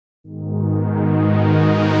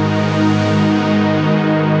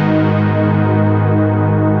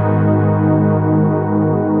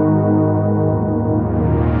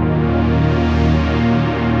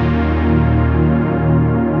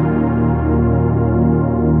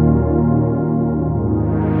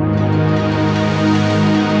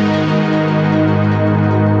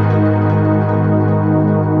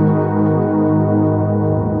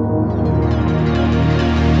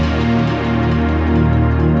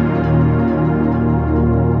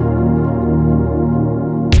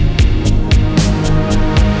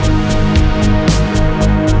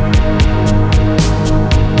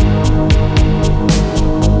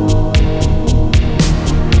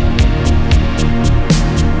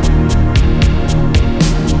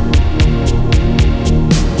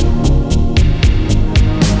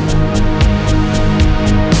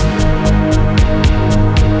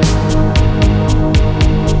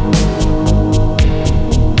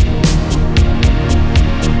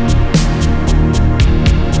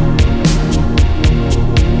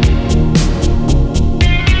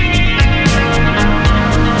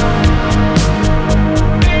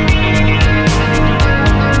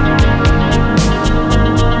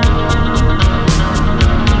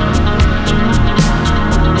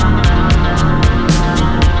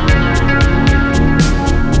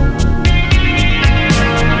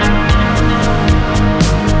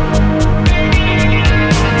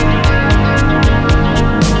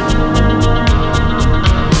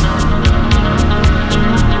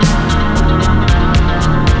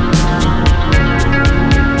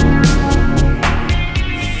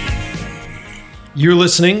You're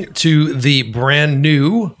listening to the brand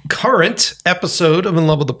new, current episode of In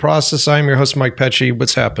Love with the Process. I'm your host, Mike Pecci.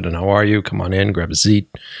 What's happening? How are you? Come on in, grab a seat,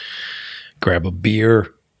 grab a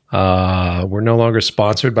beer. We're no longer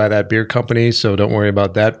sponsored by that beer company, so don't worry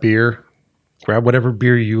about that beer. Grab whatever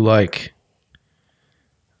beer you like.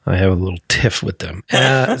 I have a little tiff with them.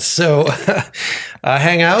 Hanging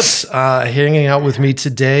out with me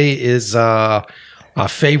today is a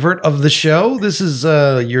favorite of the show. This is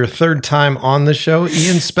your third time on the show,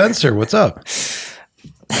 Ian Spencer. What's up?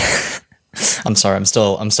 I'm sorry. I'm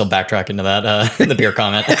still backtracking to that the beer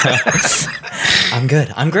comment. I'm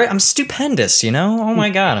good. I'm great. I'm stupendous. You know. Oh my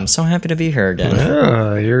god. I'm so happy to be here again.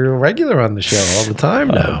 Yeah, you're a regular on the show all the time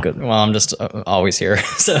now. Good. Well, I'm just always here.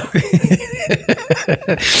 So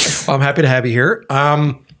well, I'm happy to have you here.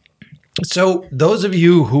 So those of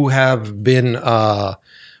you who have been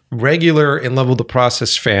regular In Love with the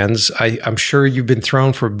Process fans, I'm sure you've been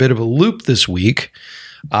thrown for a bit of a loop this week,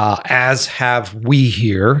 as have we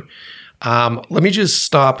here. Let me just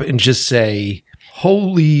stop and just say,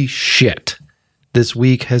 holy shit, this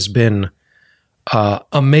week has been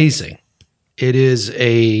amazing. It is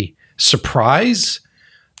a surprise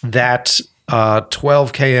that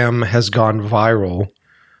 12KM has gone viral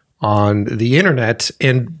on the internet.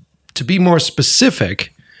 And to be more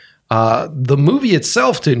specific, the movie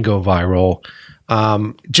itself didn't go viral.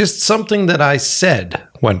 Just something that I said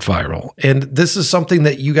went viral. And this is something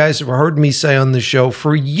that you guys have heard me say on the show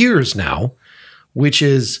for years now, which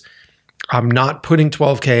is I'm not putting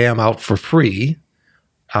 12KM out for free.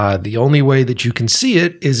 The only way that you can see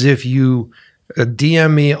it is if you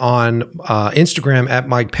DM me on Instagram at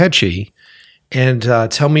Mike Pecci and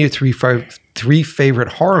tell me your three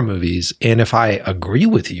favorite horror movies. And if I agree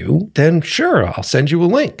with you, then sure, I'll send you a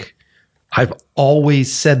link. I've always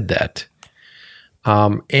said that.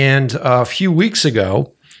 And a few weeks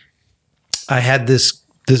ago, I had this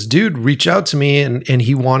dude reach out to me and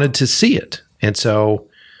he wanted to see it. And so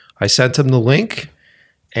I sent him the link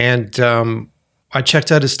and I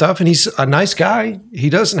checked out his stuff, and he's a nice guy. He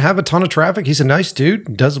doesn't have a ton of traffic. He's a nice dude,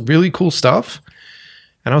 he does really cool stuff.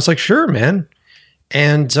 And I was like, sure, man.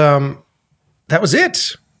 And that was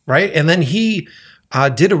it, right? And then he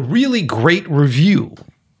did a really great review.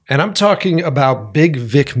 And I'm talking about Big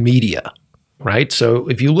Vic Media, right? So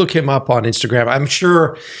if you look him up on Instagram, I'm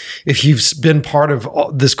sure if you've been part of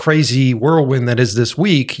this crazy whirlwind that is this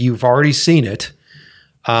week, you've already seen it.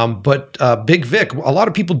 But Big Vic, a lot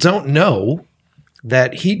of people don't know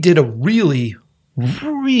that he did a really,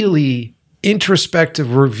 really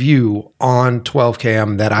introspective review on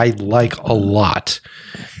 12KM that I like a lot.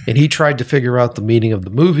 And he tried to figure out the meaning of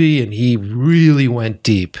the movie, and he really went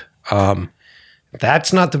deep.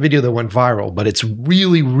 That's not the video that went viral, but it's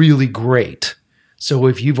really, really great. So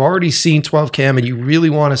if you've already seen 12KM and you really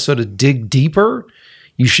want to sort of dig deeper,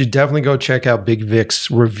 you should definitely go check out Big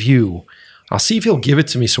Vic's review. I'll see if he'll give it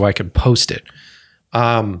to me so I can post it.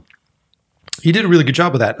 He did a really good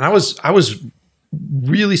job of that. And I was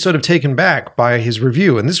really sort of taken back by his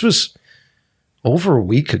review. And this was over a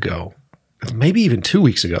week ago, maybe even 2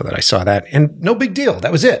 weeks ago that I saw that. And no big deal.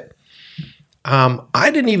 That was it.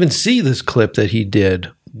 I didn't even see this clip that he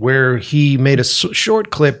did where he made a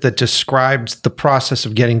short clip that described the process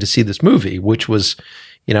of getting to see this movie, which was,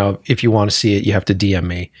 you know, if you want to see it, you have to DM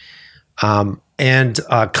me. And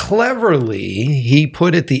cleverly, he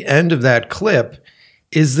put at the end of that clip,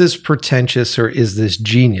 is this pretentious or is this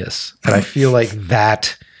genius? And I feel like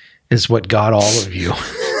that is what got all of you.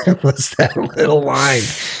 Was that little line.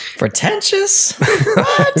 Pretentious?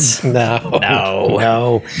 What?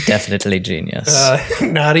 No. Definitely genius.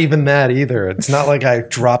 Not even that either. It's not like I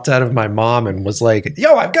dropped out of my mom and was like,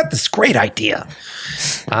 yo, I've got this great idea.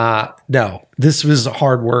 No, this was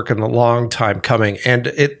hard work and a long time coming.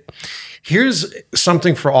 And here's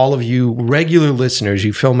something for all of you regular listeners,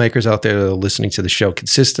 you filmmakers out there that are listening to the show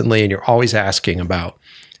consistently, and you're always asking about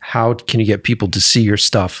how can you get people to see your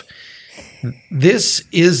stuff. This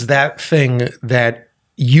is that thing that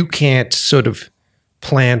you can't sort of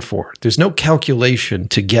plan for. There's no calculation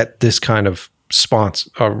to get this kind of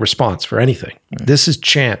response for anything. This is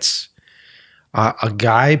chance. A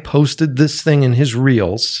guy posted this thing in his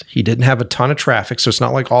reels. He didn't have a ton of traffic, so it's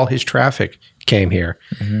not like all his traffic came here.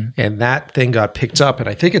 Mm-hmm. And that thing got picked up, and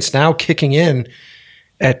I think it's now kicking in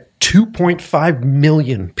at 2.5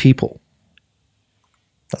 million people.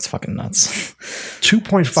 That's fucking nuts.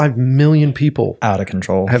 2.5 million people out of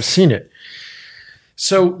control have seen it.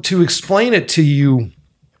 So to explain it to you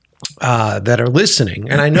that are listening,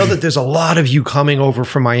 and I know that there's a lot of you coming over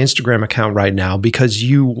from my Instagram account right now because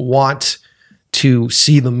you want to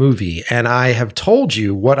see the movie. And I have told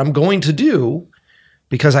you what I'm going to do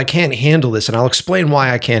because I can't handle this, and I'll explain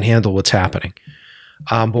why I can't handle what's happening.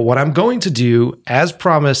 But what I'm going to do, as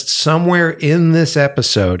promised, somewhere in this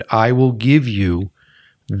episode, I will give you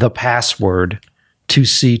the password to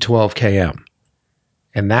C12KM.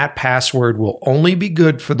 And that password will only be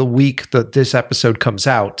good for the week that this episode comes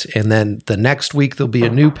out. And then the next week, there'll be a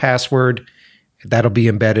new password that'll be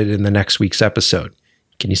embedded in the next week's episode.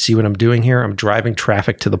 Can you see what I'm doing here? I'm driving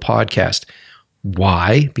traffic to the podcast.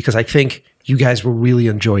 Why? Because I think you guys will really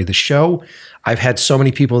enjoy the show. I've had so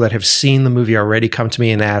many people that have seen the movie already come to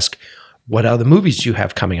me and ask, what other movies do you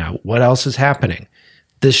have coming out? What else is happening?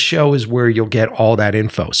 This show is where you'll get all that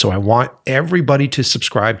info. So I want everybody to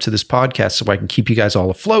subscribe to this podcast so I can keep you guys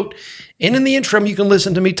all afloat. And in the interim, you can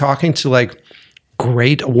listen to me talking to like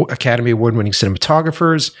great Academy Award-winning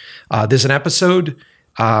cinematographers. There's an episode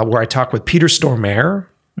where I talk with Peter Stormare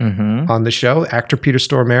on the show, actor Peter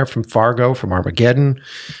Stormare from Fargo, from Armageddon.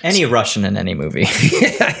 Any Russian in any movie.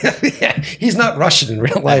 Yeah, he's not Russian in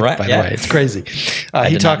real life, by the way. It's crazy.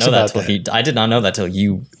 He talks about that. I did not know that till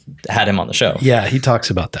you had him on the show. Yeah, he talks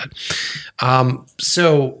about that.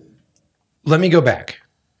 So let me go back.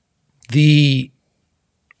 The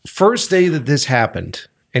first day that this happened,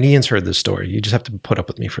 and Ian's heard this story. You just have to put up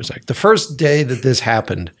with me for a sec. The first day that this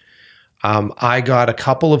happened, I got a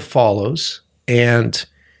couple of follows, and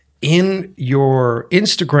in your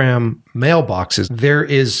Instagram mailboxes, there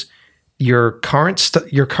is your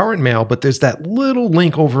current mail, but there's that little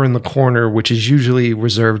link over in the corner, which is usually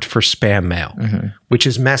reserved for spam mail, which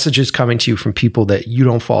is messages coming to you from people that you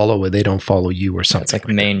don't follow or they don't follow you or something. It's like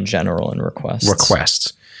main, general, and requests.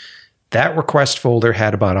 Requests. That request folder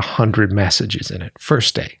had about 100 messages in it,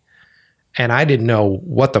 first day. And I didn't know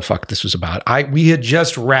what the fuck this was about. We had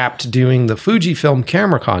just wrapped doing the Fujifilm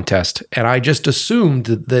camera contest, and I just assumed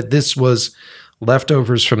that this was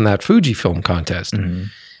leftovers from that Fujifilm contest.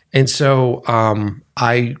 And so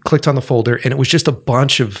I clicked on the folder, and it was just a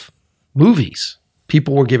bunch of movies.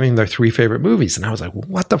 People were giving their 3 favorite movies, and I was like,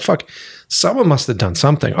 what the fuck? Someone must have done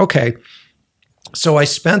something. Okay. So I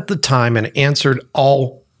spent the time and answered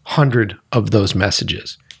all 100 of those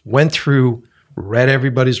messages, went through, read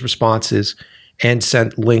everybody's responses, and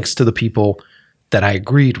sent links to the people that I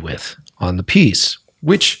agreed with on the piece,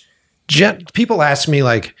 which people ask me,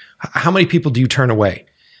 like, how many people do you turn away?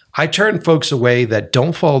 I turn folks away that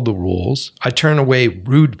don't follow the rules. I turn away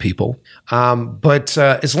rude people. But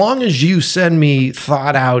as long as you send me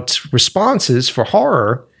thought out responses for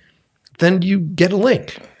horror, then you get a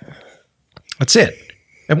link. That's it.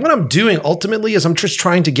 And what I'm doing ultimately is I'm just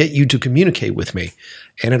trying to get you to communicate with me.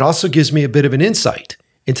 And it also gives me a bit of an insight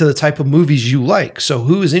into the type of movies you like. So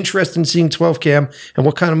who is interested in seeing 12cam and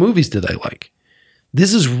what kind of movies do they like?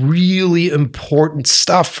 This is really important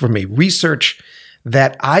stuff for me. Research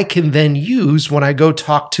that I can then use when I go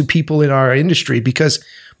talk to people in our industry, because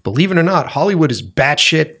believe it or not, Hollywood is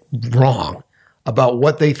batshit wrong about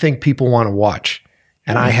what they think people want to watch.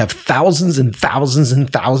 And I have thousands and thousands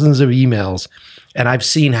and thousands of emails, and I've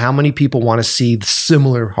seen how many people want to see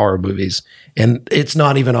similar horror movies, and it's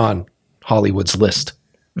not even on Hollywood's list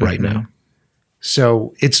right now.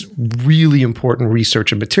 So it's really important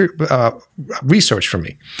research and research for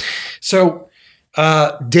me. So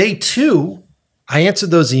day 2, I answered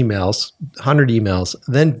those emails, 100 emails.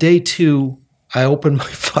 Then day 2, I opened my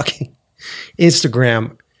fucking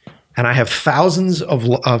Instagram, and I have thousands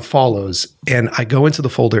of follows, and I go into the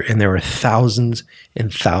folder, and there are thousands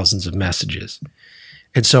and thousands of messages.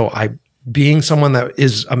 And so being someone that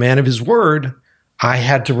is a man of his word, I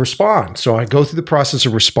had to respond. So I go through the process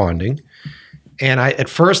of responding. And at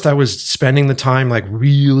first I was spending the time like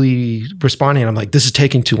really responding. And I'm like, this is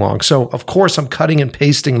taking too long. So of course I'm cutting and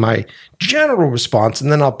pasting my general response,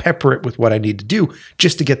 and then I'll pepper it with what I need to do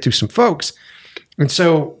just to get through some folks. And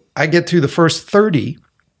so I get through the first 30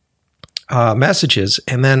 messages,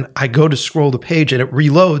 and then I go to scroll the page, and it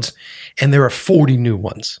reloads, and there are 40 new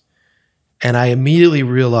ones. And I immediately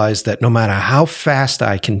realized that no matter how fast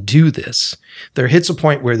I can do this, there hits a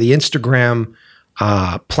point where the Instagram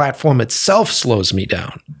platform itself slows me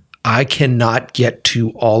down. I cannot get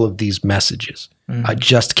to all of these messages. I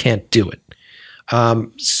just can't do it.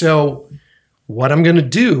 So what I'm going to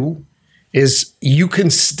do is you can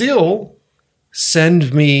still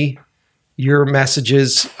send me your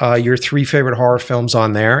messages, your 3 favorite horror films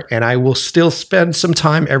on there, and I will still spend some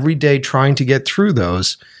time every day trying to get through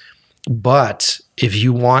those. But if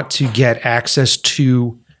you want to get access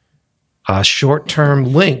to a short-term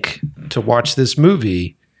link to watch this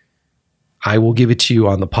movie, I will give it to you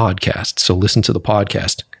on the podcast. So listen to the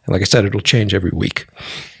podcast. And like I said, it'll change every week.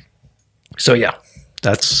 So yeah,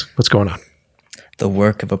 that's what's going on. The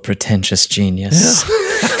work of a pretentious genius.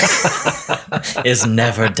 Yeah. is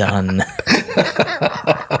never done.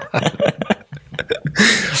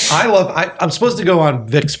 I'm supposed to go on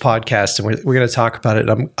Vic's podcast, and we're going to talk about it.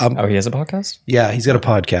 Oh, he has a podcast? Yeah, he's got a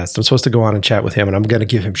podcast. I'm supposed to go on and chat with him, and I'm going to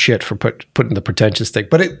give him shit for putting the pretentious thing.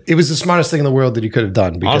 But it was the smartest thing in the world that he could have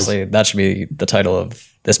done. Because honestly, that should be the title of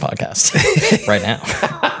this podcast right now.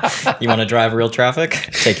 You want to drive real traffic?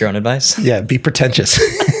 Take your own advice. Yeah, be pretentious.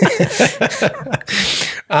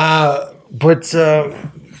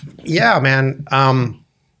 Yeah, man.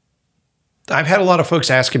 I've had a lot of folks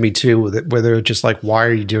asking me too, where they're just like, why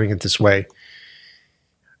are you doing it this way?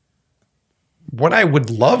 What I would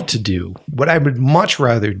love to do, what I would much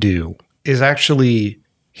rather do, is actually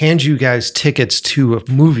hand you guys tickets to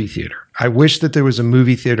a movie theater. I wish that there was a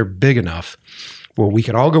movie theater big enough where we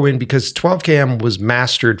could all go in, because 12KM was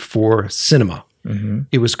mastered for cinema. Mm-hmm.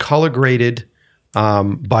 It was color graded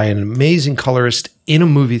by an amazing colorist in a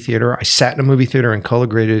movie theater. I sat in a movie theater and color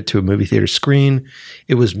graded it to a movie theater screen.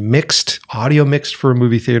 It was mixed, audio mixed for a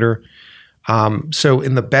movie theater. So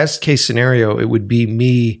in the best case scenario, it would be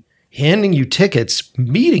me handing you tickets,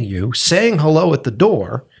 meeting you, saying hello at the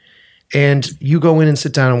door, and you go in and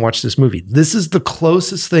sit down and watch this movie. This is the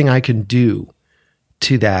closest thing I can do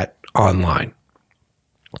to that online.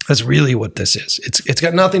 That's really what this is. It's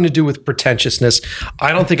got nothing to do with pretentiousness.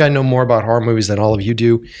 I don't think I know more about horror movies than all of you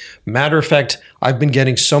do. Matter of fact, I've been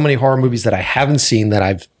getting so many horror movies that I haven't seen that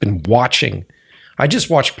I've been watching. I just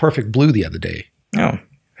watched Perfect Blue the other day. Oh.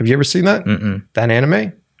 Have you ever seen that? Mm-mm. That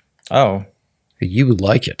anime? Oh. You would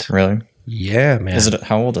like it. Really? Yeah, man.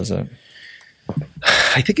 How old is it?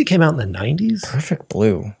 I think it came out in the 90s. Perfect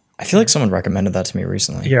Blue. I feel like someone recommended that to me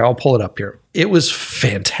recently. Yeah, I'll pull it up here. It was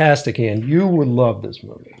fantastic, and you would love this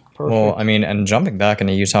movie. Perfect. Well, I mean, and jumping back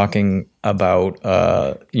into you talking about,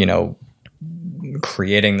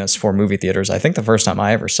 creating this for movie theaters, I think the first time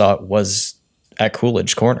I ever saw it was at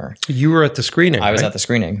Coolidge Corner. You were at the screening, I was right? at the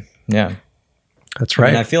screening, yeah. That's right.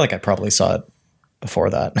 I mean, I feel like I probably saw it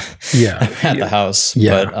before that. Yeah. At the house.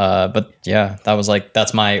 Yeah. But yeah, that was like,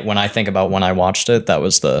 that's when I think about when I watched it, that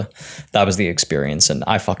was the experience. And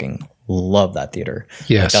I fucking love that theater.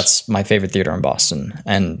 Yes. Like, that's my favorite theater in Boston.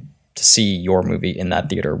 And to see your movie in that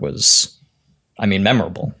theater was, I mean,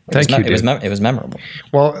 memorable. It was memorable.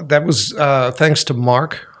 Well, that was thanks to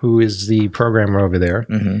Mark, who is the programmer over there.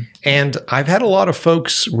 Mm-hmm. And I've had a lot of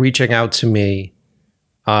folks reaching out to me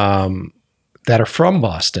that are from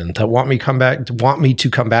Boston that want me to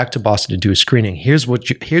come back to Boston and do a screening. Here's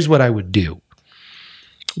what I would do.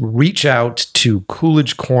 Reach out to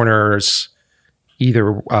Coolidge Corner's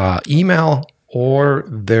either email or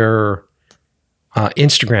their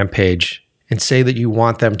Instagram page and say that you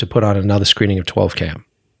want them to put on another screening of 12KM.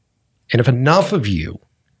 And if enough of you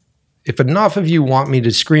want me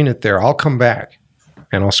to screen it there, I'll come back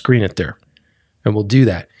and I'll screen it there, and we'll do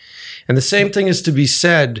that. And the same thing is to be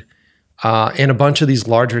said in a bunch of these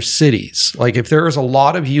larger cities. Like, if there is a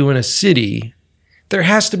lot of you in a city, there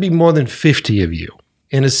has to be more than 50 of you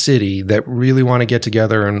in a city that really want to get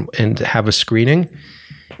together and have a screening.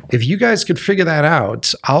 If you guys could figure that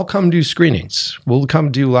out, I'll come do screenings. We'll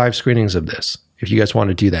come do live screenings of this if you guys want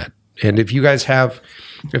to do that. And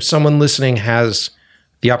if someone listening has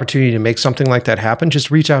the opportunity to make something like that happen,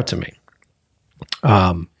 just reach out to me.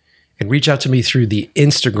 And reach out to me through the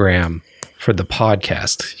Instagram for the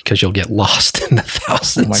podcast, because you'll get lost in the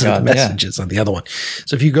thousands of messages on the other one.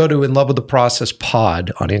 So if you go to In Love with the Process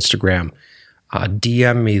Pod on Instagram,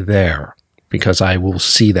 DM me there, because I will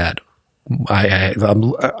see that.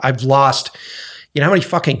 I've lost, you know how many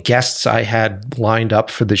fucking guests I had lined up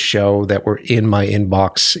for the show that were in my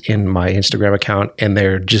inbox in my Instagram account, and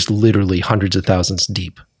they're just literally hundreds of thousands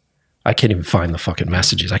deep. I can't even find the fucking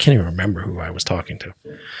messages. I can't even remember who I was talking to.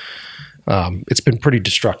 It's been pretty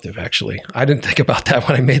destructive, actually. I didn't think about that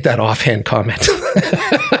when I made that offhand comment.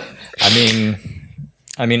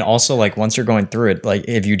 I mean, also, like, once you're going through it, like,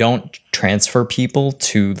 if you don't transfer people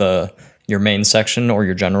to your main section or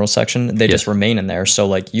your general section, they just remain in there. So,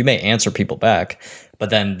 like, you may answer people back, but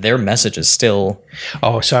then their message is still.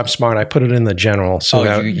 Oh, so I'm smart. I put it in the general.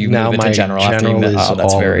 So you now move it to general after you move. Oh,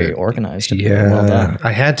 that's very organized. Yeah, well done.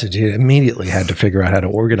 I had to immediately had to figure out how to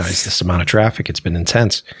organize this amount of traffic. It's been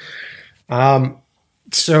intense.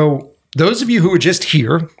 So those of you who are just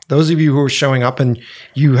here, those of you who are showing up and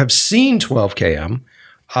you have seen 12KM,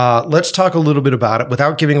 let's talk a little bit about it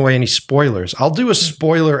without giving away any spoilers. I'll do a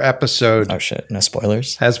spoiler episode. Oh shit, no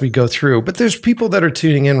spoilers. As we go through. But there's people that are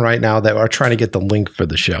tuning in right now that are trying to get the link for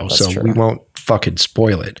the show. That's so true. We won't fucking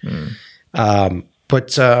spoil it.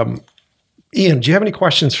 But Ian, do you have any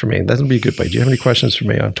questions for me? That would be a good way. Do you have any questions for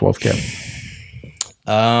me on 12KM?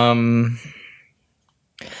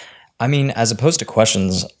 I mean, as opposed to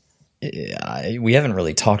questions, we haven't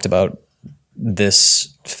really talked about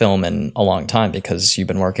this film in a long time because you've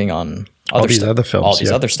been working on all these other films, all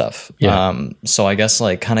these other stuff. Yeah. So I guess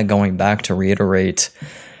like kind of going back to reiterate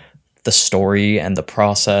the story and the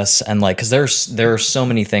process, and like, because there are so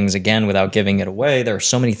many things, again, without giving it away, there are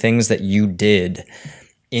so many things that you did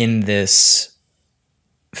in this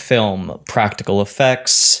film: practical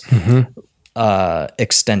effects,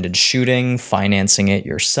 extended shooting, financing it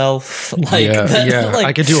yourself. Like, like,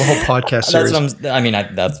 I could do a whole podcast series.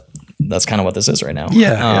 That's kind of what this is right now.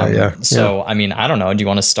 So, I mean, I don't know. Do you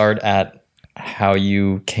want to start at how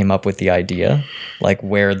you came up with the idea, like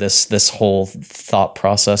where this whole thought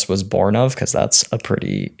process was born of? Because that's a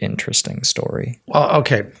pretty interesting story. Well,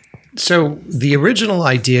 okay. So the original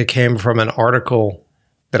idea came from an article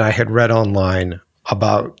that I had read online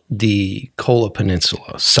about the Kola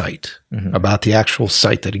Peninsula site, about the actual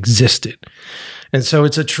site that existed. And so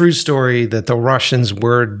it's a true story that the Russians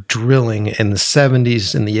were drilling in the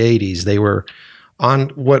 70s and the 80s. They were on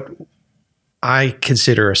what I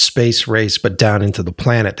consider a space race, but down into the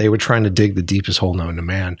planet. They were trying to dig the deepest hole known to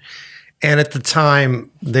man. And at the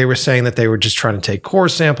time, they were saying that they were just trying to take core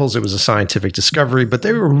samples. It was a scientific discovery, but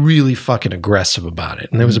they were really fucking aggressive about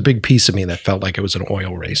it. And there was a big piece of me that felt like it was an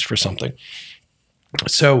oil race for something.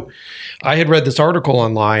 So I had read this article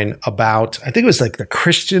online about, I think it was like the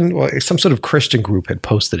Christian, well, some sort of Christian group had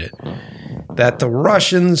posted it, that the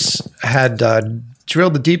Russians had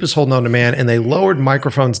drilled the deepest hole known to man, and they lowered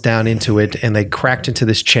microphones down into it, and they cracked into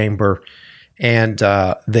this chamber, and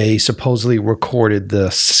they supposedly recorded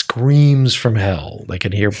the screams from hell. They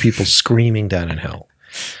could hear people screaming down in hell.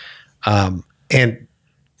 And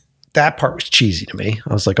that part was cheesy to me.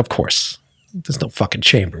 I was like, of course. There's no fucking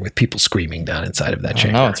chamber with people screaming down inside of that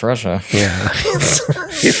chamber. No, it's Russia. Yeah.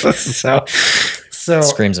 So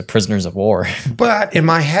screams of prisoners of war. But in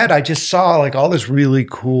my head, I just saw like all this really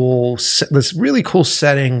cool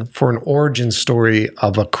setting for an origin story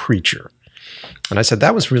of a creature, and I said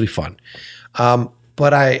that was really fun.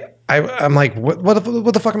 But I'm like, what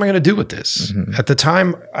the fuck am I going to do with this? At the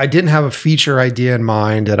time, I didn't have a feature idea in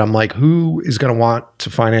mind, and I'm like, who is going to want to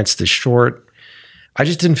finance this short? I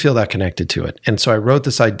just didn't feel that connected to it. And so I wrote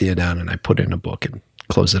this idea down and I put it in a book and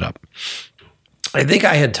closed it up. I think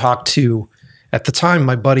I had talked to, at the time,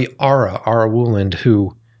 my buddy Ara Wooland,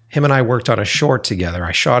 who him and I worked on a short together.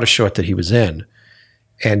 I shot a short that he was in.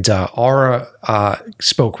 And Ara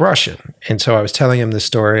spoke Russian. And so I was telling him this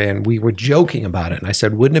story and we were joking about it. And I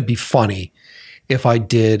said, wouldn't it be funny if I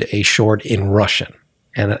did a short in Russian?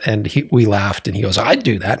 And we laughed and he goes, I'd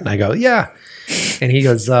do that. And I go, yeah. And he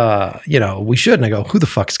goes, we should. And I go, who the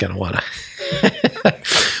fuck's going to want to?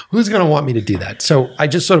 Who's going to want me to do that? So I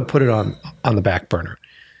just sort of put it on the back burner.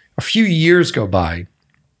 A few years go by.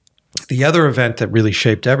 The other event that really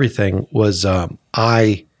shaped everything was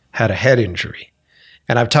I had a head injury.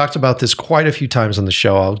 And I've talked about this quite a few times on the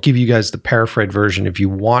show. I'll give you guys the paraphrased version. If you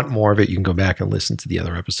want more of it, you can go back and listen to the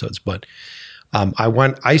other episodes. But I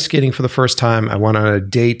went ice skating for the first time. I went on a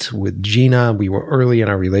date with Gina. We were early in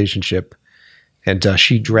our relationship. And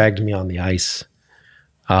she dragged me on the ice.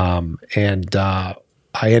 And I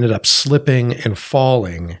ended up slipping and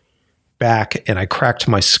falling back, and I cracked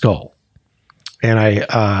my skull. And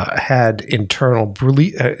I had internal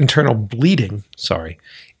bleeding,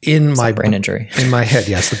 in my brain injury. In my head.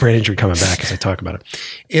 Yes, the brain injury coming back as I talk about it.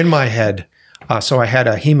 In my head. So I had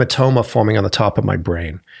a hematoma forming on the top of my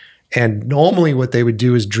brain. And normally what they would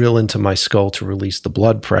do is drill into my skull to release the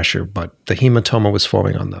blood pressure, but the hematoma was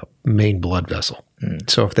forming on the main blood vessel.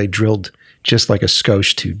 So if they drilled just like a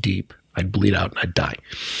skosh too deep, I'd bleed out and I'd die.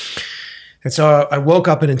 And so I woke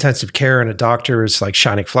up in intensive care and a doctor is like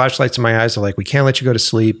shining flashlights in my eyes. They're like, we can't let you go to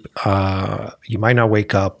sleep. You might not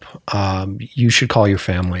wake up. You should call your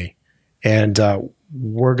family. And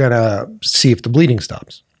we're going to see if the bleeding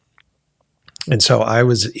stops. And so I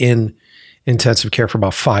was in intensive care for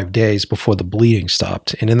about 5 days before the bleeding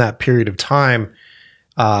stopped. And in that period of time,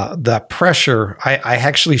 that pressure, I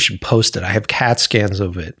actually should post it. I have CAT scans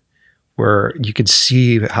of it where you could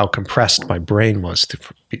see how compressed my brain was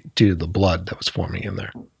due to the blood that was forming in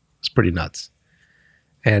there. It's pretty nuts.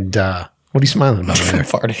 And what are you smiling about there? I'm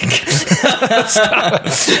farting.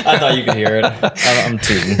 I thought you could hear it. I'm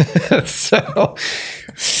tooting. So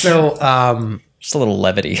just a little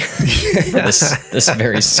levity for this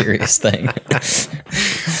very serious thing.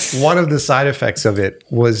 One of the side effects of it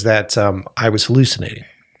was that I was hallucinating.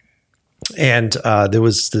 And there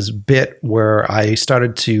was this bit where I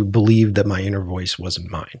started to believe that my inner voice wasn't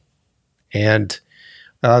mine. And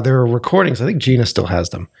there are recordings, I think Gina still has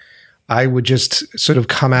them, I would just sort of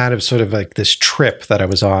come out of sort of like this trip that I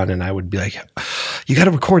was on, and I would be like, you got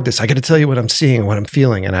to record this. I got to tell you what I'm seeing, what I'm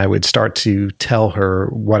feeling. And I would start to tell her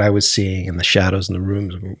what I was seeing, and the shadows in the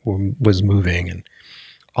rooms was moving and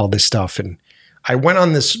all this stuff. And I went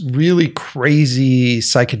on this really crazy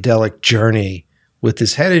psychedelic journey with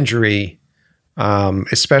this head injury,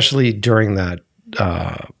 especially during that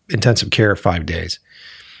intensive care 5 days.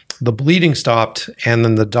 The bleeding stopped, and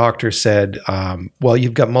then the doctor said, well,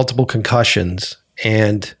 you've got multiple concussions,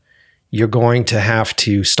 and you're going to have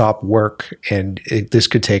to stop work, and this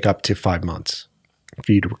could take up to 5 months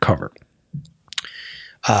for you to recover.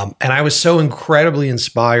 And I was so incredibly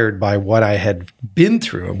inspired by what I had been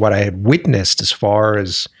through and what I had witnessed as far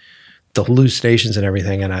as the hallucinations and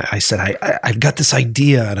everything. And I said, I've got this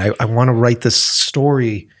idea, and I want to write this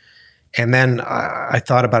story. And then I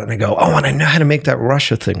thought about it, and I go, oh, and I know how to make that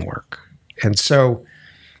Russia thing work. And so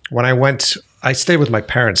when I stayed with my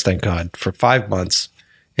parents, thank God, for 5 months,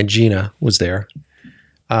 and Gina was there.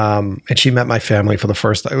 And she met my family for the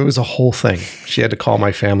first time. It was a whole thing. She had to call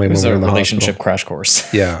my family. It was a relationship crash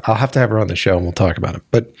course. Yeah. I'll have to have her on the show, and we'll talk about it.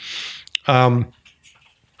 But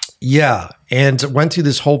yeah. And went through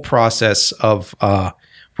this whole process of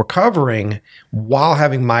recovering while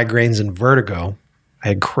having migraines and vertigo. I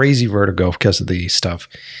had crazy vertigo because of the stuff.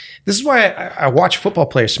 This is why I watch football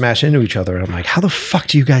players smash into each other, and I'm like, how the fuck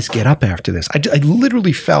do you guys get up after this? I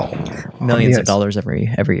literally fell. Millions of dollars every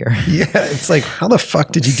year. Yeah, it's like, how the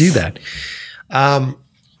fuck did you do that?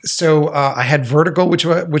 So I had vertigo,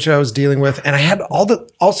 which I was dealing with, and I had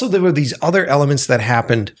also there were these other elements that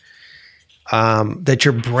happened that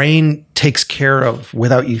your brain takes care of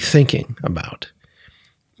without you thinking about.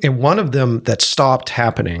 And one of them that stopped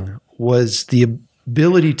happening was the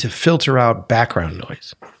ability to filter out background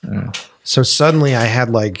noise. So suddenly I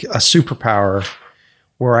had like a superpower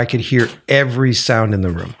where I could hear every sound in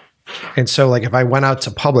the room. And so like if I went out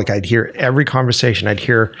to public, I'd hear every conversation. I'd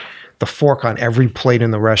hear the fork on every plate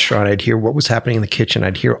in the restaurant. I'd hear what was happening in the kitchen.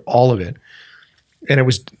 I'd hear all of it. And it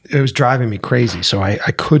was driving me crazy. So I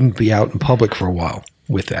couldn't be out in public for a while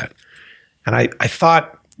with that. And I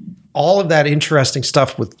thought all of that interesting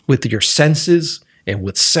stuff with your senses and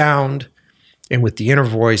with sound and with the inner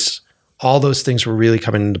voice, all those things were really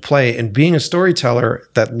coming into play. And being a storyteller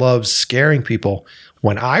that loves scaring people,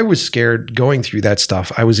 when I was scared going through that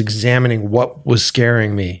stuff, I was examining what was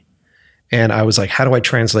scaring me. And I was like, how do I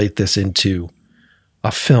translate this into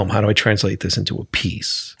a film? How do I translate this into a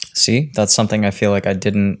piece? See, that's something I feel like I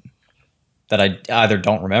either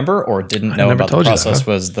don't remember or didn't know about the process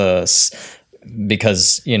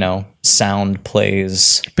because, sound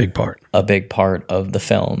plays a big part of the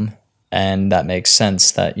film. And that makes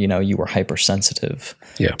sense that, you were hypersensitive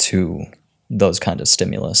to those kind of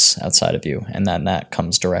stimulus outside of you. And then that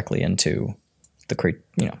comes directly into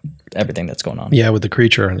everything that's going on. Yeah, with the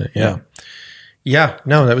creature in it. Yeah. Yeah,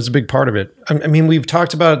 no, that was a big part of it. I mean, we've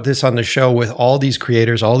talked about this on the show with all these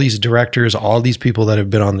creators, all these directors, all these people that have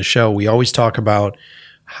been on the show. We always talk about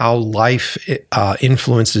how life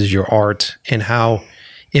influences your art and how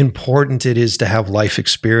important it is to have life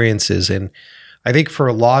experiences. And I think for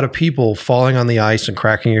a lot of people, falling on the ice and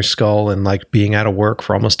cracking your skull and like being out of work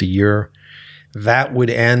for almost a year, that would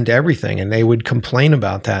end everything. And they would complain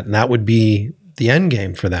about that. And that would be the end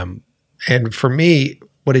game for them. And for me,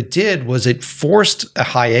 what it did was it forced a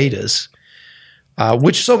hiatus,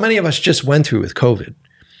 which so many of us just went through with COVID.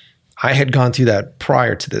 I had gone through that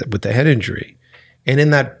prior to with the head injury. And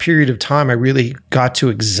in that period of time, I really got to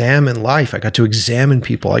examine life. I got to examine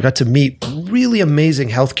people. I got to meet really amazing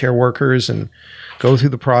healthcare workers and go through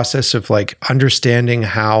the process of like understanding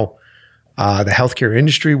how the healthcare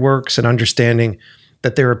industry works and understanding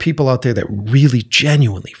that there are people out there that really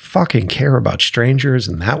genuinely fucking care about strangers.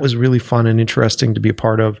 And that was really fun and interesting to be a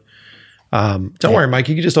part of. Don't worry, Mike,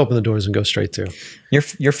 you can just open the doors and go straight through.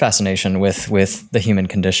 Your fascination with the human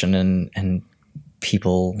condition and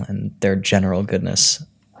people and their general goodness,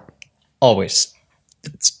 always,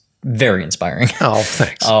 it's very inspiring. Oh,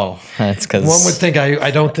 thanks. Oh, that's because one would think I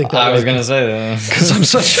don't think that I was going to say that because I'm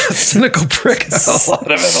such a cynical prick at a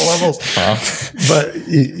lot of other levels. But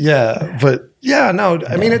no,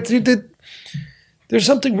 I mean, there's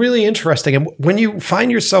something really interesting. And when you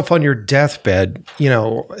find yourself on your deathbed,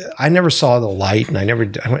 I never saw the light, and I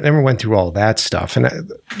never went through all that stuff.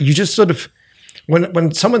 And you just sort of,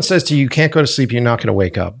 when someone says to you, you can't go to sleep, you're not going to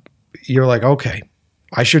wake up, you're like, okay,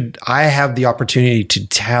 I have the opportunity to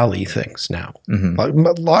tally things now. Mm-hmm.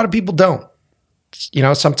 A lot of people don't.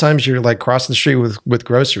 Sometimes you're like crossing the street with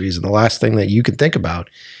groceries, and the last thing that you can think about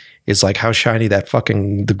is like how shiny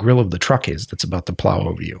the grill of the truck is that's about to plow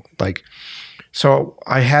over you. Like, so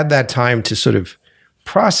I had that time to sort of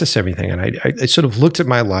process everything. And I sort of looked at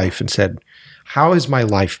my life and said, how has my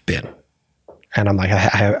life been? And I'm like,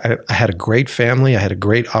 I had a great family. I had a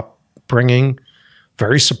great upbringing,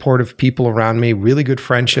 very supportive people around me, really good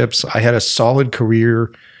friendships. I had a solid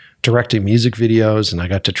career directing music videos, and I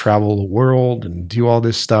got to travel the world and do all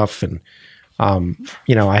this stuff. And,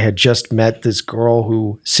 I had just met this girl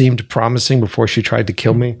who seemed promising before she tried to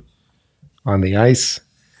kill me on the ice.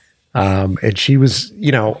 And she was,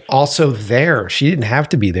 also there. She didn't have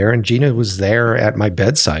to be there. And Gina was there at my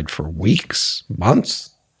bedside for weeks, months.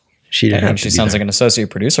 She didn't have to she be sounds there. like an associate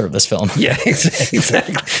producer of this film. Yeah,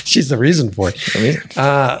 exactly. She's the reason for it.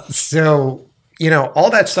 So, all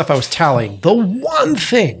that stuff I was telling, the one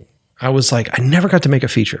thing I was like, I never got to make a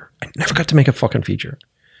feature. I never got to make a fucking feature.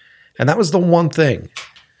 And that was the one thing.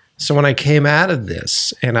 So when I came out of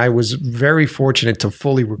this, and I was very fortunate to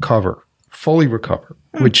fully recover,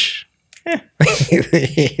 which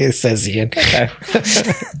says Ian. Okay.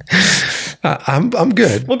 I'm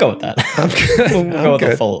good. We'll go with that. I'm good.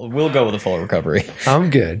 We'll go with a full recovery. I'm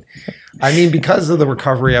good. I mean, because of the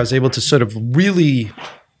recovery, I was able to sort of really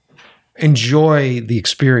enjoy the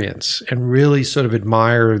experience and really sort of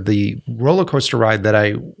admire the roller coaster ride that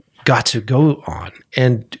I got to go on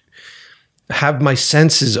and have my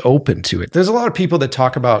senses open to it. There's a lot of people that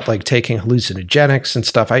talk about like taking hallucinogenics and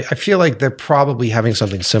stuff. I feel like they're probably having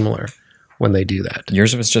something similar when they do that.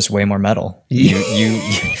 Yours was just way more metal.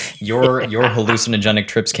 Your hallucinogenic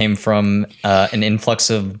trips came from an influx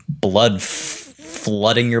of blood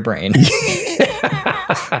flooding your brain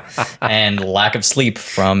and lack of sleep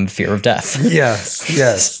from fear of death.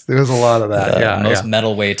 Yes. There was a lot of that. Most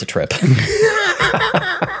metal way to trip.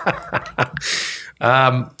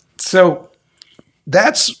 So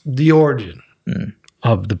that's the origin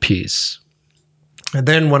of the piece. And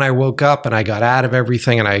then when I woke up and I got out of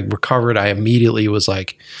everything and I recovered, I immediately was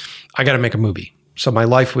like, I got to make a movie. So my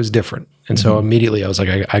life was different. And so immediately I was like,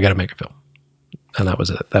 I got to make a film. And that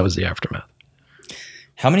was it. That was the aftermath.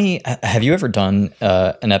 How many, have you ever done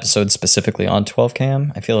an episode specifically on 12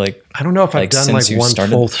 Cam? I feel like, I don't know if I've done like one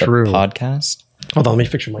full through podcast. Hold on, let me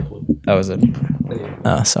fix your mic. Oh, is it?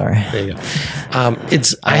 Oh, sorry. There you go. I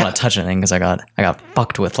don't want to touch anything because I got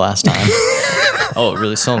fucked with last time. Oh, it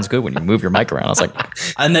really sounds good when you move your mic around. I was like,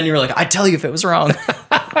 and then you were like, I'd tell you if it was wrong.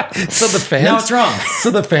 So the fans, now it's wrong.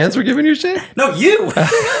 So the fans were giving you shit? No, you.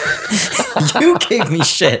 You gave me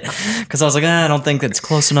shit because I was like, I don't think it's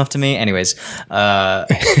close enough to me. Anyways, basically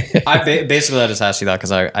I just asked you that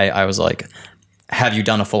because I was like, have you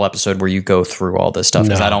done a full episode where you go through all this stuff?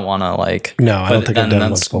 Because I don't want to like. No, I don't think I've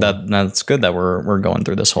done one. That's good that we're going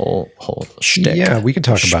through this whole shtick. Yeah, we could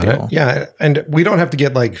talk about it. Yeah, and we don't have to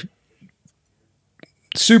get like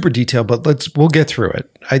super detailed, but we'll get through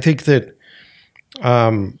it. I think that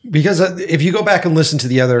because if you go back and listen to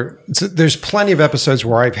the other, there's plenty of episodes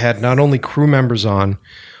where I've had not only crew members on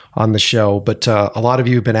the show, but a lot of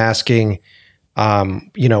you have been asking,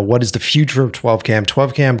 what is the future of 12 Cam?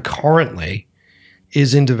 12 Cam currently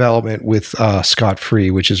is in development with Scott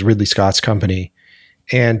Free, which is Ridley Scott's company.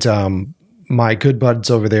 And my good buds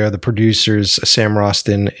over there, the producers, Sam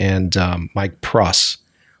Roston and Mike Pruss,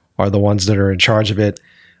 are the ones that are in charge of it.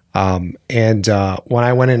 And when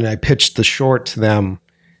I went in and I pitched the short to them,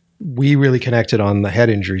 we really connected on the head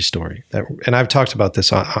injury story. And I've talked about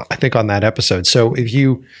this, I think, on that episode. So if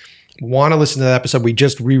you want to listen to that episode, we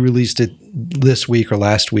just re-released it this week or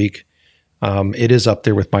last week. It is up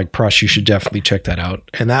there with Mike Pruss. You should definitely check that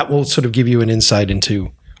out. And that will sort of give you an insight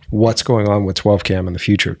into what's going on with 12 Cam and the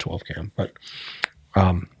future of 12 Cam. But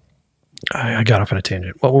I got off on a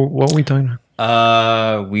tangent. What were we talking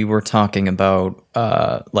about? We were talking about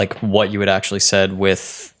like what you had actually said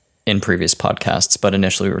in previous podcasts, but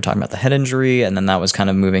initially we were talking about the head injury, and then that was kind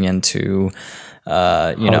of moving into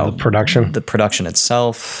the production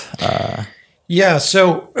itself. Yeah.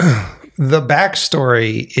 So the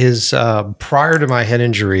backstory is prior to my head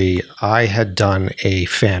injury, I had done a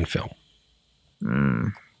fan film.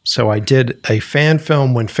 So I did a fan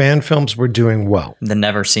film when fan films were doing well. I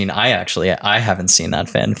haven't seen that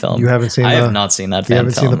fan film. You haven't seen I have not seen that fan film. You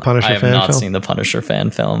haven't seen the Punisher fan film? I have not seen the Punisher fan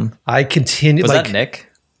film. I continued. Was that Nick?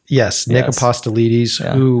 Yes, Nick Apostolides,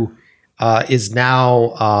 who is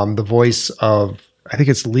now the voice of, I think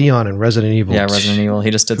it's Leon in Resident Evil. Yeah, Resident Evil.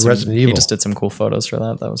 He just did some cool photos for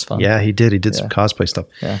that. That was fun. Yeah, he did. He did some cosplay stuff.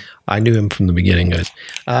 Yeah. I knew him from the beginning, guys.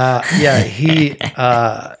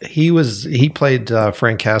 He played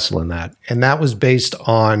Frank Castle in that. And that was based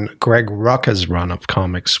on Greg Rucka's run of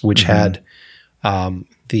comics, which had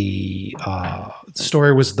the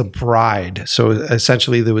story was The Bride. So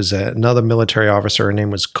essentially there was another military officer. Her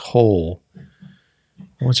name was Cole.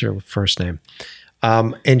 What's her first name?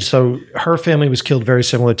 And so her family was killed very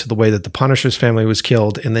similar to the way that the Punisher's family was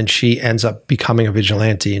killed. And then she ends up becoming a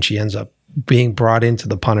vigilante and she ends up being brought into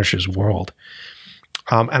the Punisher's world.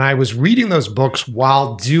 And I was reading those books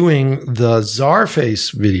while doing the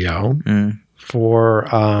Czarface video for,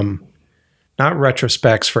 not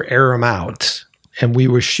retrospects, for Air 'Em Out. And we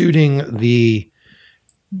were shooting the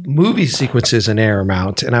movie sequences in Air 'Em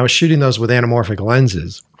Out. And I was shooting those with anamorphic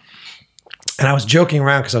lenses. And I was joking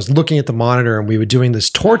around because I was looking at the monitor and we were doing this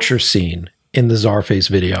torture scene in the Czarface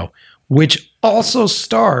video, which also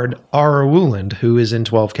starred Ara Wooland, who is in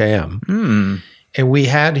 12KM. And we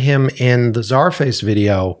had him in the Czarface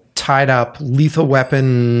video tied up Lethal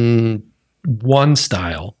Weapon 1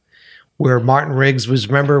 style, where Martin Riggs was,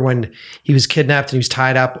 remember when he was kidnapped and he was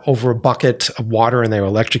tied up over a bucket of water and they were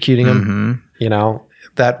electrocuting him? You know,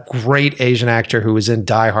 that great Asian actor who was in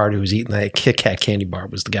Die Hard, who was eating that Kit Kat candy bar,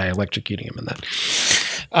 was the guy electrocuting him in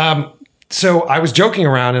that. So I was joking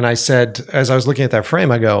around and I said, as I was looking at that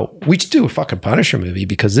frame, I go, we should do a fucking Punisher movie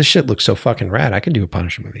because this shit looks so fucking rad. I can do a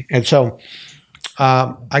Punisher movie. And so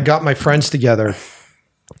I got my friends together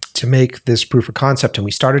to make this proof of concept and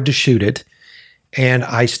we started to shoot it. And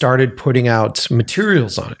I started putting out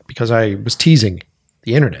materials on it because I was teasing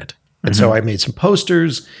the internet. And so I made some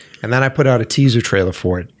posters and then I put out a teaser trailer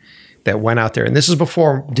for it that went out there. And this is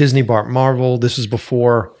before Disney bought Marvel. This is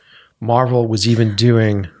before Marvel was even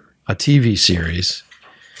doing a TV series.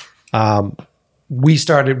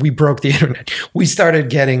 We broke the internet. We started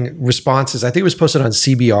getting responses. I think it was posted on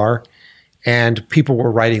CBR. And people were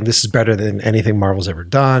writing, this is better than anything Marvel's ever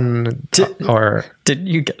done. Didn't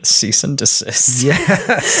you get a cease and desist?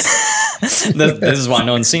 Yes. This is why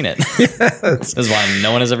no one's seen it. Yes. This is why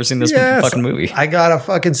no one has ever seen this fucking movie. I got a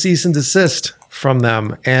fucking cease and desist from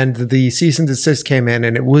them. And the cease and desist came in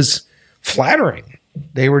and it was flattering.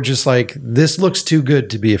 They were just like, this looks too good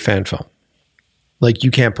to be a fan film. Like, you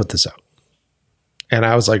can't put this out. And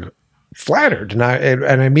I was like, flattered, and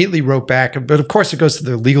I immediately wrote back, but of course it goes to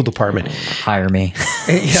the legal department. Hire me.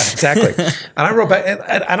 Yeah, exactly. And I wrote back,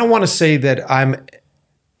 and I don't want to say that I'm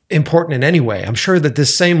important in any way. I'm sure that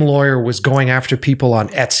this same lawyer was going after people on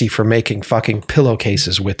Etsy for making fucking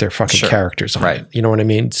pillowcases with their fucking characters on it. You know what I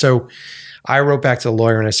mean? So I wrote back to the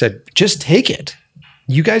lawyer and I said, just take it.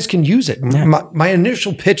 You guys can use it. Yeah. My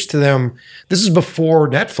initial pitch to them, this is before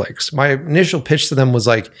Netflix. My initial pitch to them was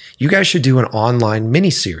like, you guys should do an online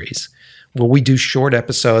miniseries where we do short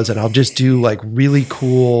episodes and I'll just do like really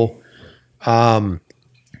cool, what's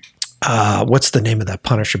the name of that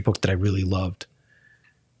Punisher book that I really loved?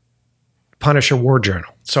 Punisher War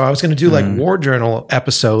Journal. So I was going to do like War Journal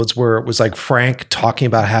episodes where it was like Frank talking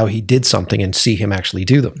about how he did something and see him actually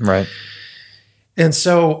do them. Right. And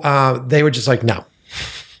so they were just like, no.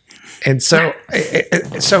 And so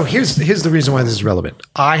here's the reason why this is relevant.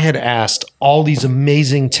 I had asked all these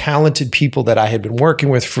amazing, talented people that I had been working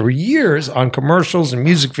with for years on commercials and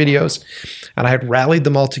music videos, and I had rallied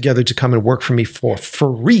them all together to come and work for me for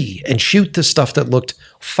free and shoot the stuff that looked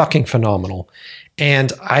fucking phenomenal.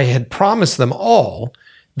 And I had promised them all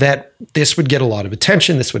that this would get a lot of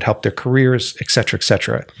attention, this would help their careers, et cetera, et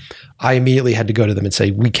cetera. I immediately had to go to them and say,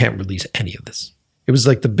 we can't release any of this. It was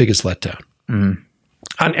like the biggest letdown.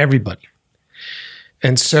 On everybody.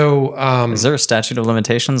 And so is there a statute of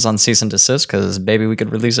limitations on cease and desist? Because baby, we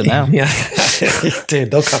could release it now. Yeah.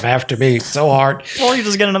 Dude, they'll come after me so hard. Well, you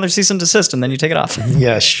just get another cease and desist and then you take it off.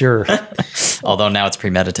 Yeah, sure. Although now it's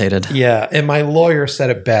premeditated. Yeah. And my lawyer said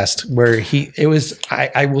it best where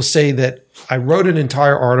I will say that I wrote an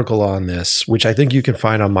entire article on this, which I think you can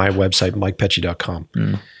find on my website, MikePecci.com.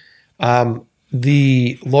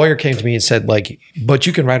 The lawyer came to me and said, like, but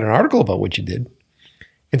you can write an article about what you did.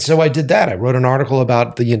 And so I did that. I wrote an article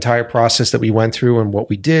about the entire process that we went through and what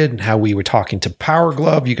we did and how we were talking to Power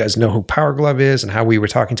Glove. You guys know who Power Glove is, and how we were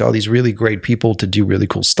talking to all these really great people to do really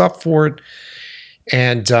cool stuff for it.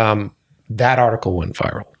 And that article went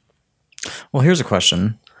viral. Well, here's a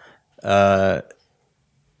question. You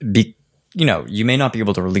may not be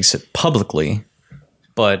able to release it publicly,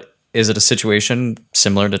 but is it a situation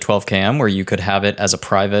similar to 12KM where you could have it as a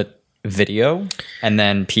private video and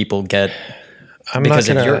then people get... I'm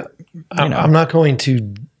not going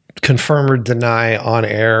to confirm or deny on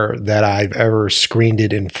air that I've ever screened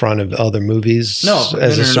it in front of other movies. No,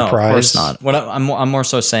 as a surprise. No, of course not. What I'm more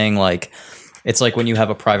so saying, like, it's like when you have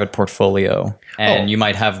a private portfolio and you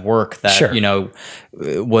might have work that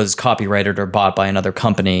was copyrighted or bought by another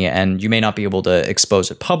company, and you may not be able to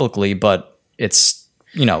expose it publicly, but it's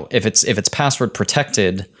if it's password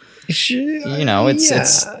protected, it's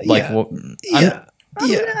like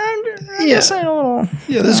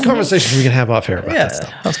there's conversations we can have off air about that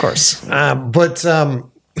stuff. Of course.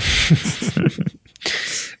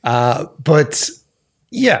 But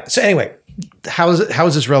yeah. So anyway, how is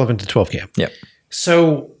this relevant to 12 Cam? Yeah.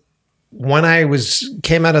 So when I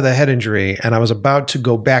came out of the head injury and I was about to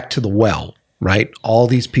go back to the well, right? All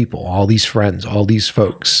these people, all these friends, all these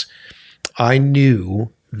folks, I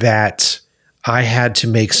knew that I had to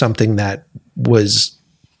make something that was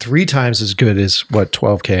 3 times as good as what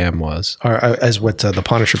 12 km was, or as what the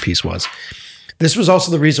Punisher piece was. This was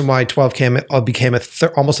also the reason why 12 km became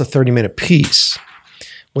almost a 30-minute piece,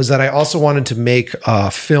 was that I also wanted to make a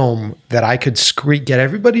film that I could get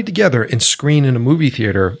everybody together and screen in a movie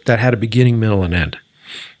theater that had a beginning, middle, and end.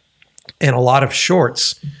 And a lot of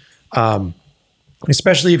shorts,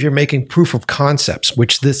 especially if you're making proof of concepts,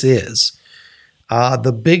 which this is,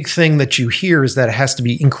 the big thing that you hear is that it has to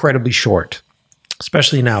be incredibly short,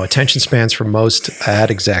 especially now. Attention spans for most ad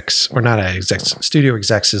execs, or not ad execs, studio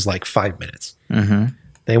execs is like 5 minutes. Mm-hmm.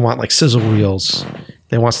 They want like sizzle reels.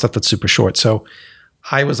 They want stuff that's super short. So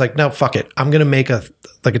I was like, no, fuck it. I'm going to make a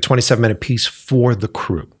 27-minute piece for the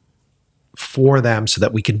crew, for them, so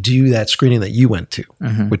that we can do that screening that you went to,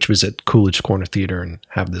 which was at Coolidge Corner Theater, and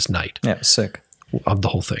have this night. Yeah, sick. Of the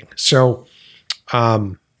whole thing. So,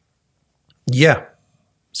 yeah.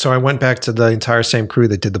 So I went back to the entire same crew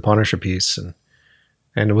that did the Punisher piece, and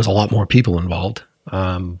it was a lot more people involved.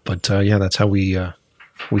 But yeah, that's how we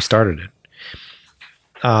started it.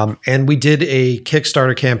 And we did a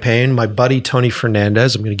Kickstarter campaign. My buddy, Tony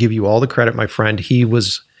Fernandez, I'm going to give you all the credit, my friend. He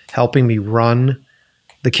was helping me run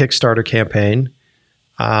the Kickstarter campaign.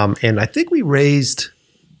 And I think we raised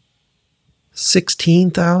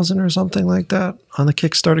 $16,000 or something like that on the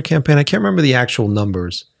Kickstarter campaign. I can't remember the actual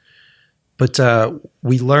numbers, but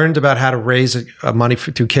we learned about how to raise money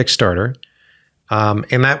through Kickstarter.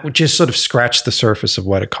 And that would just sort of scratch the surface of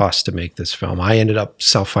what it costs to make this film. I ended up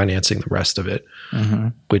self-financing the rest of it,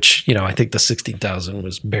 which, I think the $16,000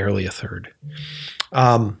 was barely a third.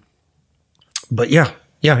 But yeah.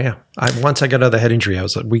 Once I got out of the head injury,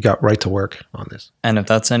 we got right to work on this. And if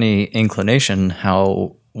that's any inclination,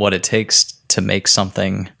 what it takes to make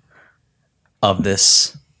something of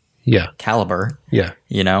this caliber,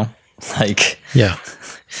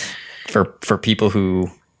 for people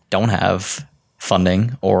who don't have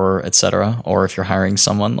funding or etc., or if you're hiring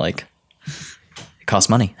someone, like, it costs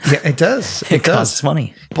money. Yeah, it does. It costs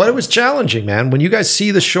money. But it was challenging, man. When you guys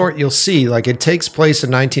see the short, you'll see, like, it takes place in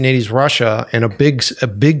 1980s Russia, and a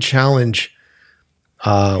big challenge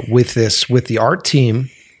with the art team,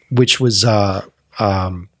 which was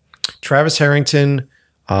Travis Harrington,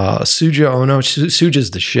 Suja Ono.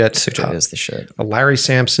 Suja's the shit. Suja is the shit. Larry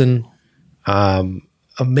Sampson,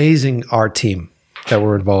 amazing art team that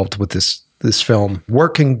were involved with this film,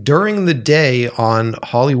 working during the day on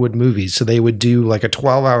Hollywood movies. So they would do like a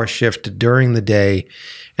 12-hour shift during the day,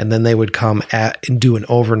 and then they would come and do an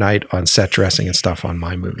overnight on set dressing and stuff on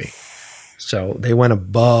my movie. So they went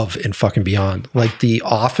above and fucking beyond. Like the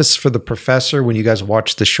office for the professor, when you guys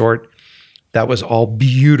watched the short, that was all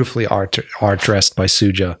beautifully art dressed by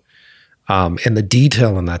Suja. And the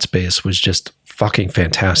detail in that space was just fucking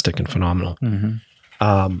fantastic and phenomenal.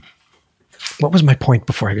 Mm-hmm. What was my point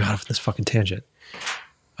before I got off this fucking tangent?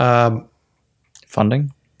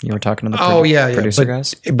 Funding? You were talking to the producer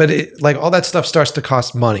guys? But like all that stuff starts to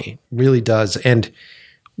cost money, really does. And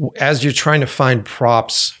as you're trying to find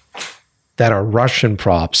props that are Russian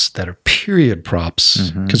props, that are period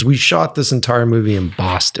props, because we shot this entire movie in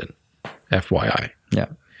Boston, FYI. Yeah.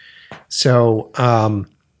 So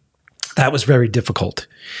that was very difficult.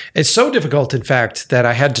 It's so difficult, in fact, that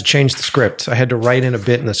I had to change the script. I had to write in a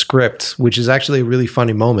bit in the script, which is actually a really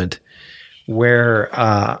funny moment, where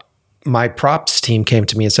my props team came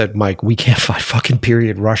to me and said, Mike, we can't find fucking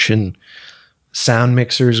period Russian sound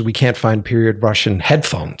mixers. We can't find period Russian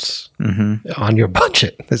headphones on your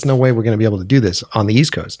budget. There's no way we're going to be able to do this on the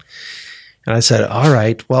East Coast. And I said, all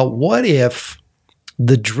right, well, what if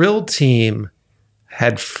the drill team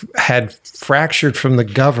had fractured from the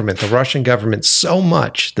government, the Russian government, so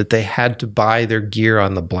much that they had to buy their gear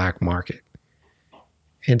on the black market.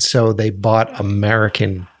 And so they bought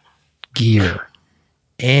American gear,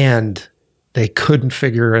 and they couldn't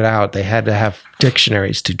figure it out. They had to have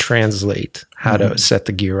dictionaries to translate how to set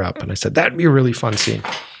the gear up. And I said, that'd be a really fun scene.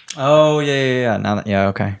 Oh, yeah.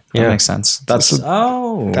 Okay. That makes sense. That's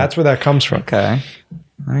where that comes from. Okay.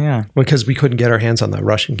 Oh, yeah. Because we couldn't get our hands on the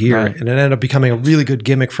Russian gear. Right. And it ended up becoming a really good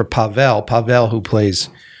gimmick for Pavel, who plays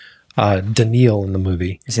Daniil in the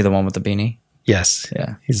movie. Is he the one with the beanie? Yes.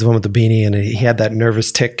 Yeah. He's the one with the beanie, and he had that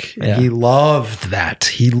nervous tick. And he loved that.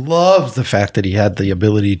 He loved the fact that he had the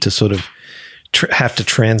ability to sort of have to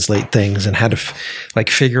translate things and had to like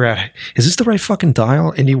figure out, is this the right fucking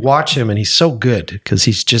dial? And you watch him and he's so good because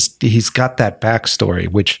he's got that backstory,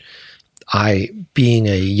 which I, being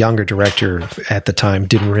a younger director at the time,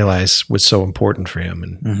 didn't realize was so important for him.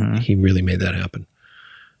 And he really made that happen.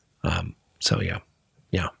 So yeah.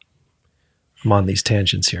 I'm on these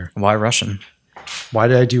tangents here. Why Russian? Why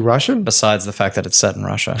did I do Russian? Besides the fact that it's set in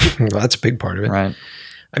Russia. Well, that's a big part of it. Right.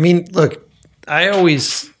 I mean, look, I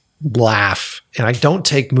always laugh and I don't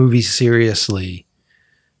take movies seriously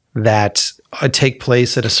that take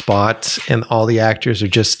place at a spot and all the actors are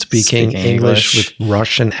just speaking English with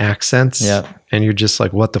Russian accents. Yeah. And you're just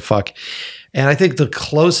like, what the fuck? And I think the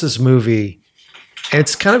closest movie,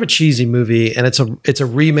 it's kind of a cheesy movie and it's a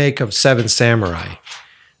remake of Seven Samurai.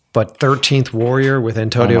 But 13th Warrior with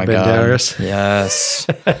Antonio Banderas. God. Yes.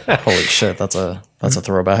 Holy shit, that's a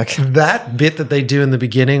throwback. That bit that they do in the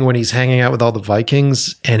beginning when he's hanging out with all the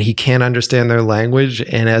Vikings and he can't understand their language.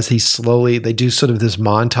 And as they do sort of this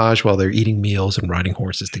montage while they're eating meals and riding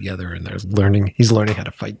horses together and he's learning how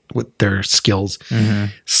to fight with their skills.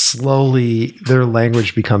 Slowly their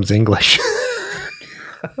language becomes English.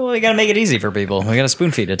 Well, we got to make it easy for people. We got to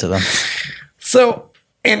spoon feed it to them. So,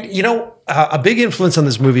 and a big influence on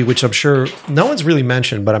this movie, which I'm sure no one's really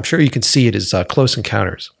mentioned, but I'm sure you can see it, is Close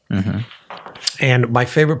Encounters. And my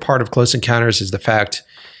favorite part of Close Encounters is the fact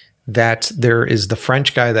that there is the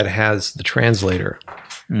French guy that has the translator,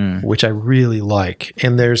 which I really like.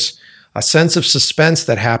 And there's a sense of suspense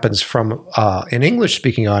that happens from an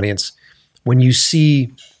English-speaking audience when you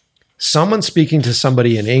see someone speaking to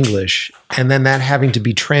somebody in English and then that having to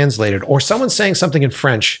be translated, or someone saying something in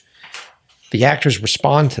French. The actors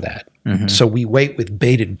respond to that. So we wait with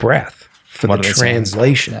bated breath for the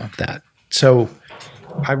translation of that. So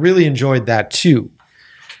I really enjoyed that too.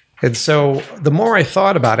 And so the more I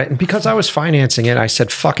thought about it, and because I was financing it, I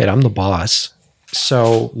said, fuck it, I'm the boss.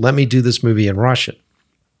 So let me do this movie in Russian.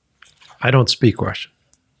 I don't speak Russian.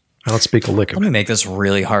 I don't speak a lick of it. Let me make this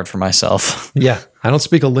really hard for myself. Yeah, I don't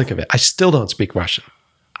speak a lick of it. I still don't speak Russian.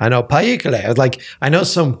 I know "поехали." Like, I know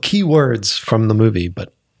some key words from the movie,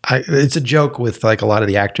 but it's a joke with like a lot of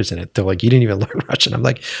the actors in it. They're like, you didn't even learn Russian. I'm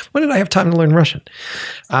like, when did I have time to learn Russian?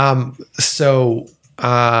 So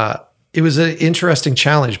it was an interesting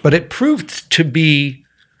challenge, but it proved to be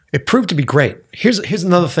great. Here's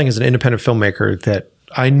another thing as an independent filmmaker that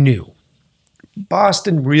I knew.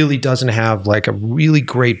 Boston really doesn't have like a really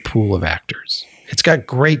great pool of actors. It's got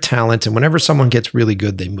great talent, and whenever someone gets really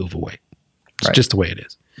good, they move away. It's just the way it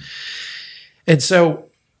is. And so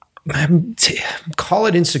call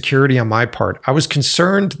it insecurity on my part. I was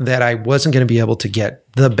concerned that I wasn't going to be able to get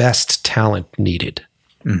the best talent needed.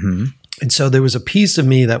 And so there was a piece of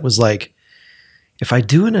me that was like, if I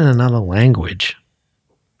do it in another language,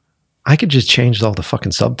 I could just change all the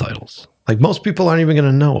fucking subtitles. Like, most people aren't even going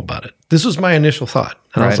to know about it. This was my initial thought.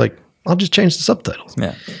 And I was like, I'll just change the subtitles.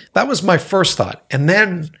 Yeah. That was my first thought. And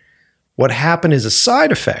then what happened as a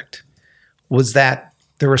side effect was that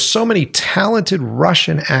there were so many talented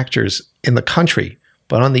Russian actors in the country,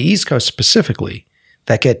 but on the East Coast specifically,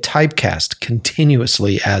 that get typecast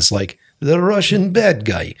continuously as like the Russian bad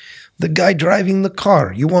guy, the guy driving the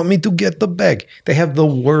car. You want me to get the bag? They have the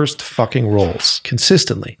worst fucking roles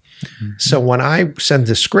consistently. So when I sent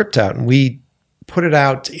the script out, and we put it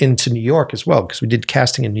out into New York as well, because we did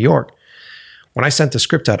casting in New York, when I sent the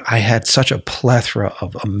script out, I had such a plethora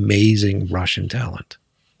of amazing Russian talent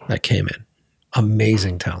that came in.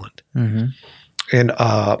 Amazing talent. And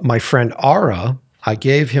my friend Ara, I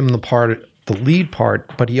gave him the lead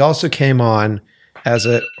part, but he also came on as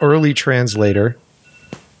an early translator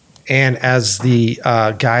and as the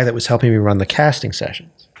guy that was helping me run the casting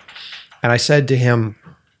sessions. And I said to him,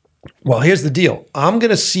 well, here's the deal. I'm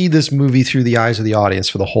going to see this movie through the eyes of the audience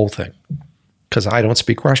for the whole thing because I don't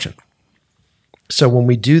speak Russian. So when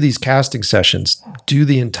we do these casting sessions, do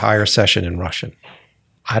the entire session in Russian.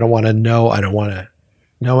 I don't want to know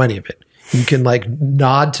any of it. You can like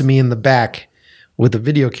nod to me in the back with a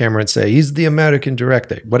video camera and say, he's the American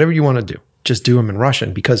director. Whatever you want to do, just do him in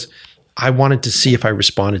Russian, because I wanted to see if I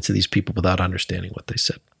responded to these people without understanding what they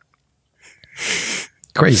said.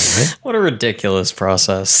 Crazy, right? What a ridiculous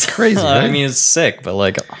process. Crazy, right? I mean, it's sick, but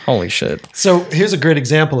like, holy shit. So here's a great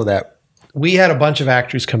example of that. We had a bunch of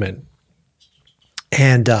actors come in,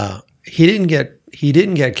 and he didn't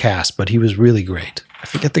get cast, but he was really great. I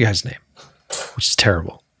forget the guy's name, which is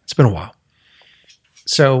terrible. It's been a while.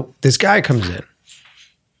 So this guy comes in,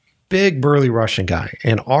 big burly Russian guy,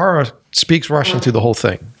 and Ara speaks Russian through the whole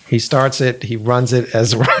thing. He starts it, he runs it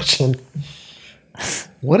as Russian.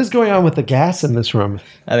 What is going on with the gas in this room?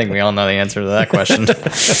 I think we all know the answer to that question.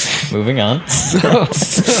 Moving on.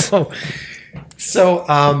 So So,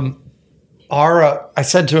 I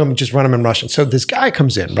said to him, just run him in Russian. So this guy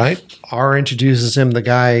comes in, right? Ara introduces him. The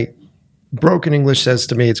guy, broken English, says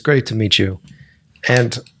to me, "It's great to meet you."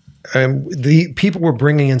 And the people were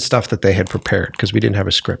bringing in stuff that they had prepared because we didn't have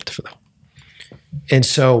a script for them. And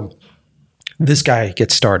so this guy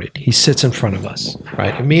gets started. He sits in front of us,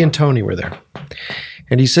 right? And me and Tony were there.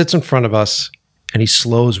 And he sits in front of us and he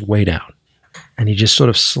slows way down. And he just sort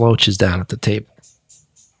of slouches down at the table.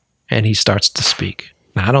 And he starts to speak.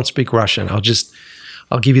 Now, I don't speak Russian.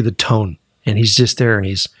 I'll give you the tone. And he's just there and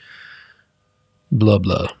he's blah,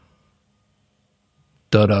 blah.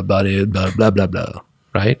 Da, da, blah, blah, blah, blah, blah.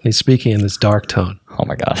 Right? And he's speaking in this dark tone. Oh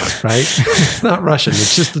my God. Right? It's not Russian.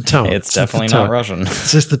 It's just the tone. It's definitely not Russian.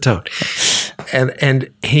 It's just the tone. And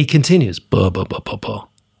he continues. Blah, blah, blah, blah, blah.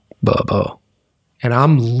 Blah, blah. And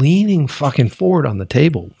I'm leaning fucking forward on the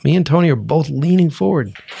table. Me and Tony are both leaning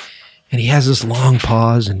forward. And he has this long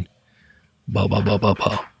pause and blah, blah, blah, blah,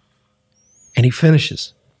 blah. And he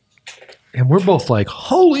finishes. And we're both like,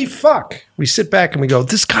 holy fuck. We sit back and we go,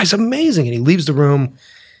 this guy's amazing. And he leaves the room.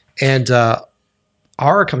 And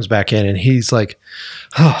Ara comes back in and he's like,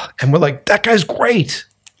 oh, and we're like, that guy's great.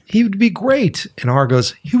 He would be great. And Ara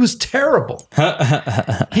goes, he was terrible.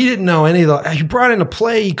 He didn't know any of the, he brought in a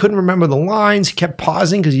play. He couldn't remember the lines. He kept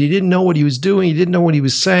pausing because he didn't know what he was doing. He didn't know what he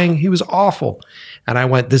was saying. He was awful. And I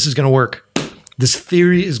went, this is going to work. This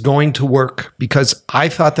theory is going to work because I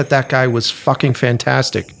thought that guy was fucking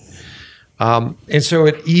fantastic. And so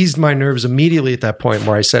it eased my nerves immediately at that point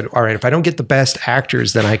where I said, all right, if I don't get the best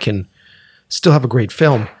actors, then I can still have a great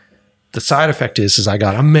film. The side effect is I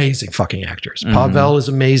got amazing fucking actors. Pavel is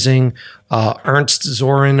amazing. Ernst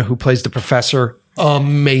Zorin, who plays the professor,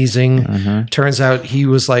 amazing. Turns out he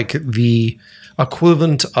was like the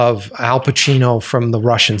equivalent of Al Pacino from the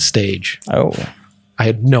Russian stage. Oh. I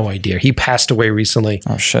had no idea. He passed away recently.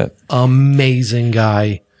 Oh, shit. Amazing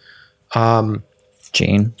guy.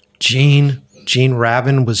 Gene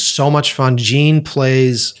Raven was so much fun. Gene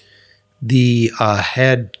plays the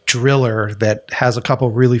head driller that has a couple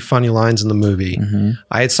of really funny lines in the movie.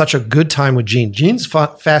 I had such a good time with Gene. Gene's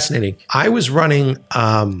fascinating. I was running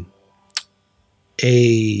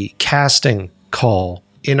a casting call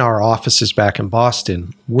in our offices back in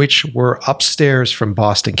Boston, which were upstairs from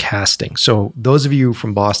Boston Casting. So those of you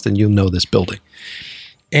from Boston, you'll know this building.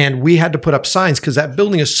 And we had to put up signs because that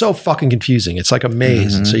building is so fucking confusing. It's like a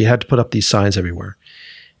maze. And so you had to put up these signs everywhere.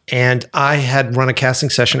 And I had run a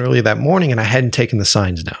casting session earlier that morning and I hadn't taken the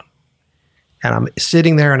signs down. And I'm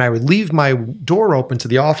sitting there and I would leave my door open to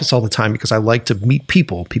the office all the time because I like to meet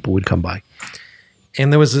people. People would come by.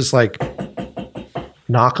 And there was this like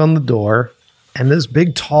knock on the door and this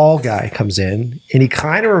big tall guy comes in and he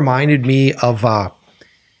kind of reminded me of,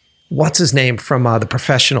 what's his name from The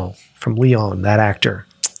Professional, from Leon, that actor.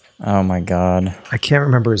 Oh my God. I can't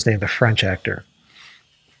remember his name, the French actor.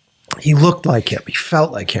 He looked like him. He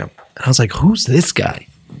felt like him. And I was like, who's this guy?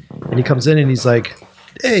 And he comes in and he's like,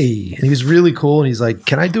 hey. And he was really cool. And he's like,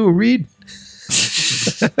 can I do a read?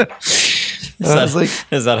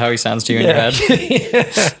 Is that how he sounds to you in your head?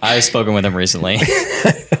 I've spoken with him recently. He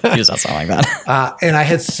does not sound like that. And I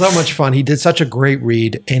had so much fun. He did such a great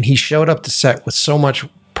read. And he showed up to set with so much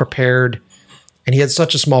prepared. And he had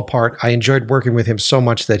such a small part. I enjoyed working with him so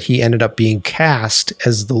much that he ended up being cast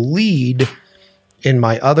as the lead in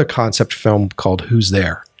my other concept film called Who's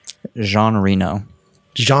There? Jean Reno.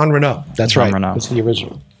 That's right. That's the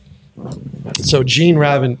original. So Gene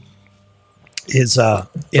Raven is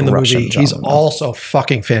in the movie. He's also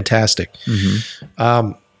fucking fantastic.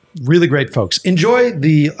 Really great, folks. Enjoy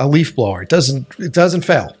the leaf blower. It doesn't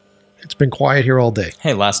fail. It's been quiet here all day.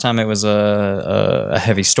 Hey, last time it was a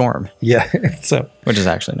heavy storm. Yeah, so which is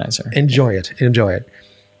actually nicer. Enjoy it.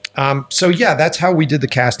 So yeah, that's how we did the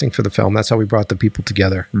casting for the film. That's how we brought the people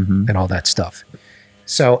together and all that stuff.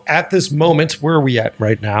 So at this moment, where are we at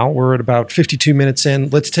right now? We're at about 52 minutes in.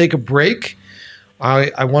 Let's take a break.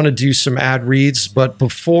 I want to do some ad reads, but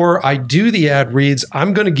before I do the ad reads,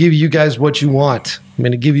 I'm going to give you guys what you want. I'm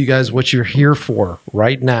going to give you guys what you're here for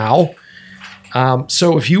right now.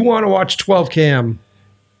 So if you want to watch 12 Cam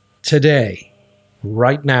today,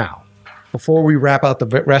 right now, before we wrap out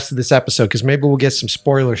the rest of this episode, because maybe we'll get some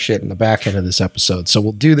spoiler shit in the back end of this episode. So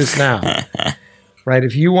we'll do this now. Right?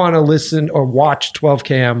 If you want to listen or watch 12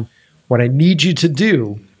 Cam, what I need you to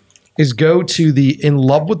do is go to the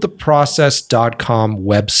inlovewiththeprocess.com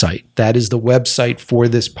website. That is the website for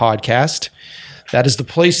this podcast. That is the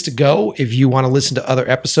place to go if you want to listen to other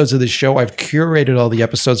episodes of this show. I've curated all the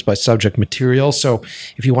episodes by subject material. So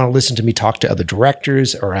if you want to listen to me talk to other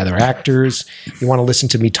directors or other actors, you want to listen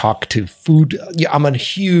to me talk to food. Yeah, I'm a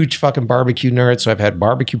huge fucking barbecue nerd. So I've had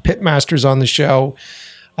barbecue pitmasters on the show.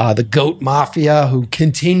 The Goat Mafia, who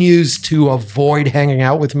continues to avoid hanging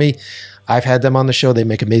out with me. I've had them on the show. They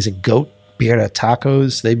make amazing goat birria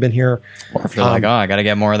tacos. They've been here. Or if you're like, I got to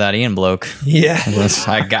get more of that Ian bloke. Yeah.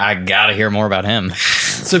 I got to hear more about him.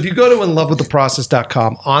 So if you go to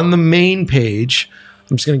inlovewiththeprocess.com, on the main page,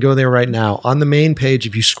 I'm just going to go there right now. On the main page,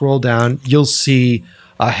 if you scroll down, you'll see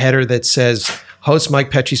a header that says, host Mike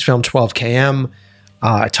Pecci's film 12KM.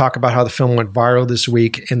 I talk about how the film went viral this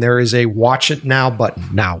week, and there is a watch it now button.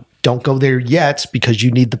 Now, don't go there yet because you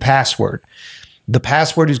need the password. The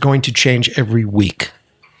password is going to change every week.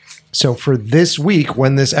 So for this week,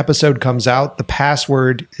 when this episode comes out, the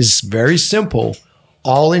password is very simple,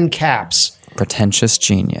 all in caps. Pretentious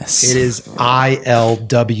genius. It is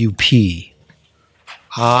ILWP.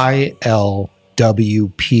 ILWP,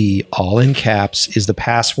 all in caps, is the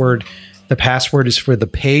password. The password is for the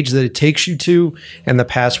page that it takes you to, and the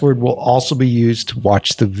password will also be used to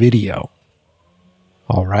watch the video.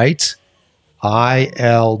 All right?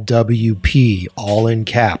 ILWP, all in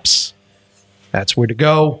caps. That's where to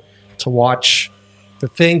go to watch the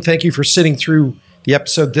thing. Thank you for sitting through the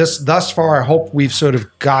episode thus far. I hope we've sort of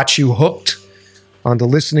got you hooked onto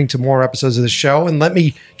listening to more episodes of the show. And let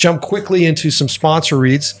me jump quickly into some sponsor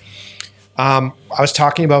reads. I was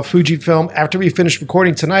talking about Fujifilm. After we finish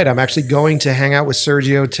recording tonight, I'm actually going to hang out with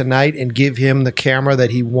Sergio tonight and give him the camera that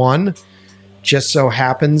he won. Just so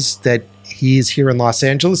happens that he's here in Los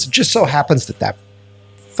Angeles. It just so happens that that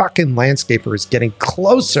fucking landscaper is getting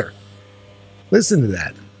closer. Listen to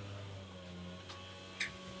that.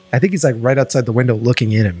 I think he's like right outside the window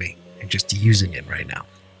looking in at me and just using it right now.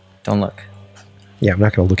 Don't look. Yeah, I'm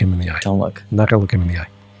not going to look him in the eye. Don't look. I'm not going to look him in the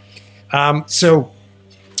eye. So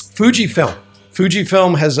Fujifilm.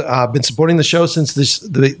 Fujifilm has been supporting the show since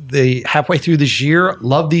the halfway through this year.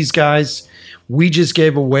 Love these guys. We just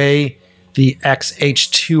gave away the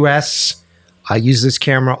XH2S. I use this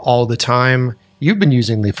camera all the time. You've been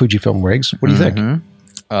using the Fujifilm rigs. What do you think?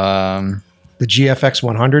 The GFX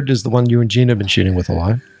 100 is the one you and Gina have been shooting with a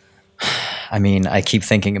lot. I mean, I keep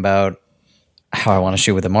thinking about how I want to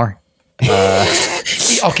shoot with it more.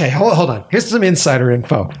 Okay, hold on. Here's some insider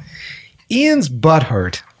info. Ian's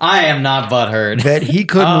butthurt I am not butthurt. that he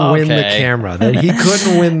couldn't win the camera. That he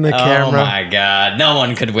couldn't win the camera. Oh my God. No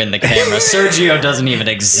one could win the camera. Sergio doesn't even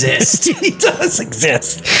exist. He does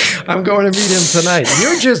exist. I'm going to meet him tonight.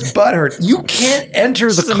 You're just butthurt. You can't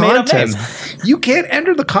enter the contest. You can't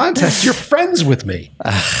enter the contest. You're friends with me.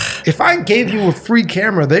 If I gave you a free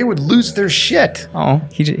camera, they would lose their shit. Oh,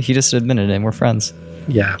 he just admitted it and we're friends.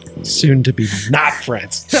 Yeah, soon to be not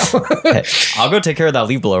friends. Hey, I'll go take care of that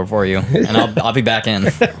leaf blower for you, and I'll be back in.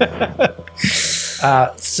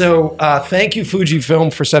 So thank you,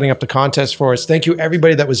 Fujifilm, for setting up the contest for us. Thank you,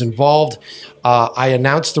 everybody that was involved. I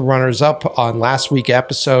announced the runners-up on last week's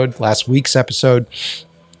episode.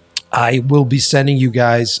 I will be sending you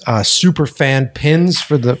guys super fan pins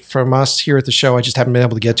from us here at the show. I just haven't been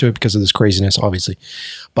able to get to it because of this craziness, obviously.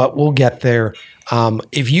 But we'll get there.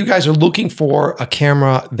 If you guys are looking for a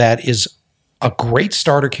camera that is a great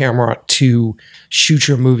starter camera to shoot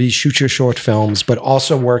your movies, shoot your short films, but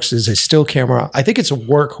also works as a still camera, I think it's a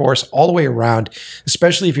workhorse all the way around,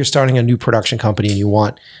 especially if you're starting a new production company and you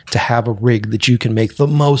want to have a rig that you can make the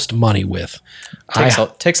most money with.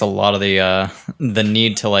 Takes a lot of the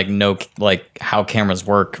need to know how cameras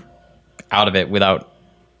work out of it without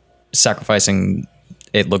sacrificing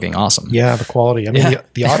it looking awesome. Yeah, the quality. I mean,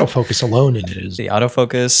 the autofocus alone in it is the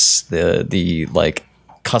autofocus, the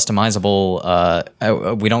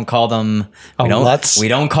customizable. We don't call them LUTs. We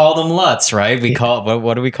don't call them LUTs, right? We call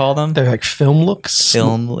what do we call them? They're like film looks.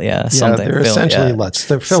 Something. Yeah, they're essentially LUTs.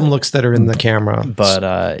 They're film looks that are in the camera. But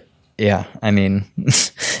I mean,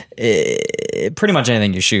 pretty much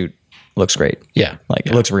anything you shoot looks great. Yeah,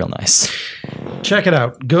 it looks real nice. Check it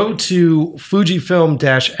out. Go to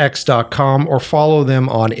fujifilm-x.com or follow them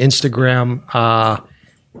on Instagram.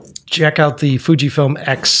 Check out the Fujifilm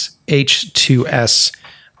X-H2S.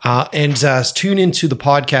 And tune into the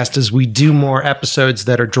podcast as we do more episodes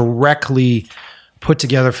that are directly put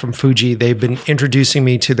together from Fuji. They've been introducing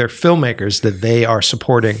me to their filmmakers that they are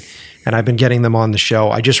supporting, and I've been getting them on the show.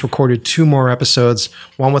 I just recorded 2 more episodes,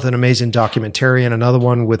 one with an amazing documentarian, another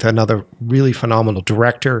one with another really phenomenal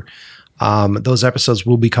director. Those episodes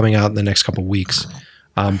will be coming out in the next couple of weeks.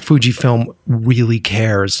 Fujifilm really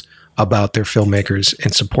cares about their filmmakers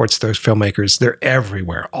and supports those filmmakers. They're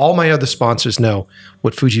everywhere. All my other sponsors know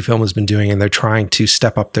what Fujifilm has been doing, and they're trying to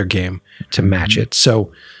step up their game to match it.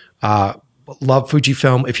 So love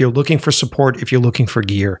Fujifilm. If you're looking for support, if you're looking for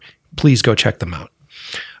gear, please go check them out.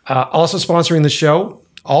 Also sponsoring the show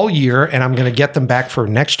all year, and I'm going to get them back for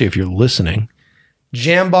next year if you're listening,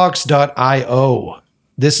 Jambox.io.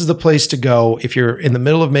 This is the place to go if you're in the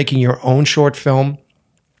middle of making your own short film.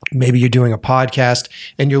 Maybe you're doing a podcast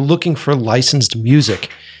and you're looking for licensed music.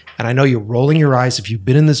 And I know you're rolling your eyes. If you've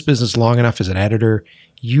been in this business long enough as an editor,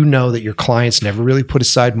 you know that your clients never really put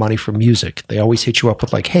aside money for music. They always hit you up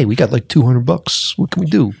with like, hey, we got like $200. What can we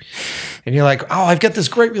do? And you're like, oh, I've got this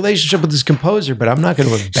great relationship with this composer, but I'm not going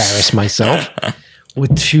to embarrass myself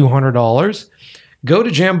with $200. Go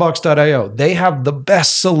to Jambox.io. They have the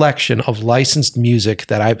best selection of licensed music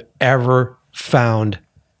that I've ever found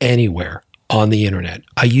anywhere on the internet.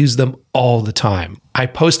 I use them all the time. I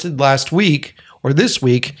posted last week, or this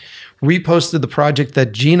week, reposted the project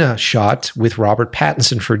that Gina shot with Robert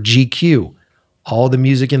Pattinson for GQ. All the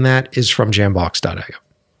music in that is from Jambox.io.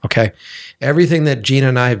 Okay? Everything that Gina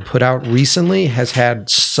and I have put out recently has had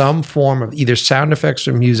some form of either sound effects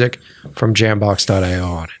or music from Jambox.io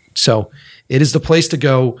on it. So it is the place to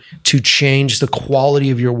go to change the quality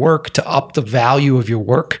of your work, to up the value of your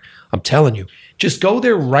work. I'm telling you, just go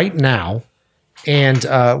there right now and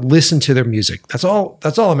listen to their music. That's all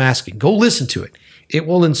I'm asking. Go listen to it. It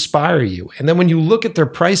will inspire you. And then when you look at their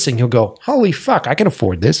pricing, you'll go, holy fuck, I can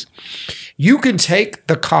afford this. You can take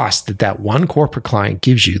the cost that one corporate client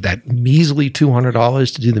gives you, that measly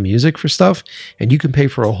 $200 to do the music for stuff, and you can pay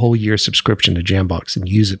for a whole year subscription to Jambox and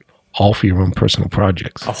use it all for your own personal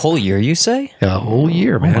projects. A whole year, you say? Yeah, a whole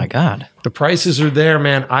year, man. Oh my God. The prices are there,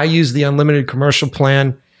 man. I use the unlimited commercial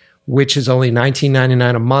plan, which is only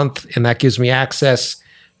 $19.99 a month, and that gives me access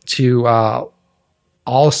to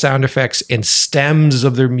all sound effects and stems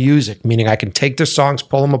of their music, meaning I can take their songs,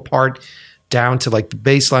 pull them apart down to like the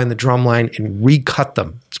bass line, the drum line, and recut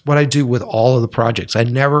them. It's what I do with all of the projects. I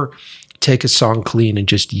never take a song clean and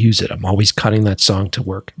just use it. I'm always cutting that song to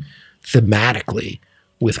work thematically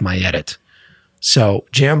with my edit. So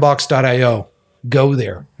Jambox.io, go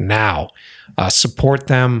there now. Support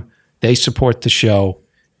them. They support the show.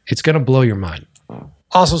 It's going to blow your mind.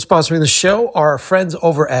 Also sponsoring the show are our friends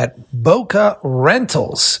over at Boca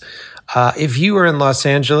Rentals. If you are in Los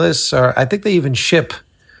Angeles, or I think they even ship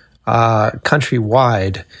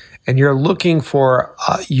countrywide, and you're looking for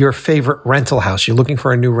your favorite rental house, you're looking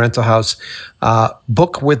for a new rental house,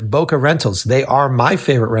 book with Boca Rentals. They are my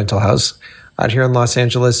favorite rental house out here in Los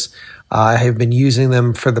Angeles. I have been using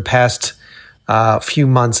them for the past few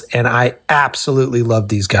months, and I absolutely love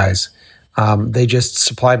these guys. They just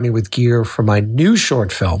supplied me with gear for my new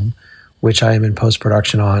short film, which I am in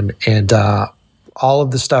post-production on, and all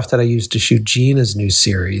of the stuff that I used to shoot Gina's new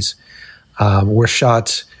series were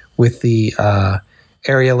shot with the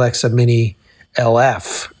Arri Alexa Mini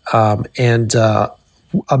LF, and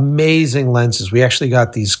amazing lenses. We actually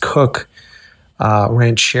got these Cooke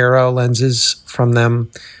Ranchero lenses from them.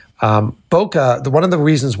 Boca, one of the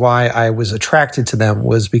reasons why I was attracted to them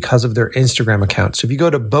was because of their Instagram account. So if you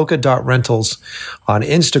go to boca.rentals on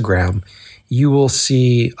Instagram, you will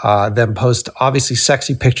see them post obviously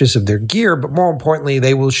sexy pictures of their gear, but more importantly,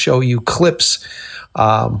 they will show you clips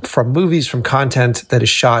from movies, from content that is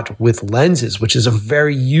shot with lenses, which is a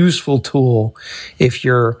very useful tool if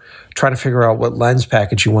you're trying to figure out what lens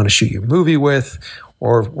package you want to shoot your movie with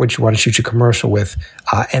or what you want to shoot your commercial with.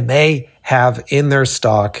 And they have in their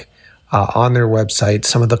stock on their website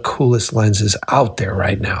some of the coolest lenses out there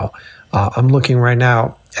right now. I'm looking right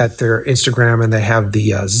now at their Instagram, and they have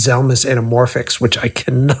the Zelmus Anamorphics, which I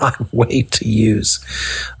cannot wait to use.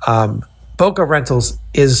 Boca Rentals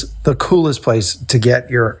is the coolest place to get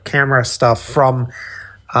your camera stuff from,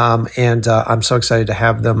 and I'm so excited to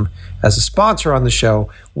have them as a sponsor on the show.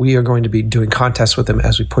 We are going to be doing contests with them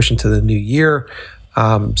as we push into the new year.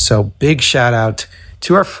 So big shout out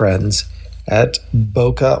to our friends at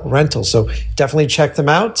Boca Rentals. So definitely check them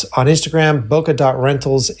out on Instagram,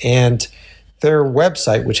 boca.rentals, and their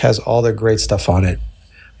website, which has all their great stuff on it.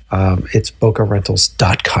 It's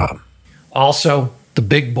bocarentals.com. Also, the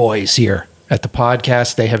big boys here at the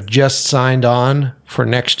podcast, they have just signed on for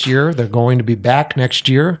next year. They're going to be back next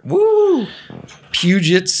year. Woo!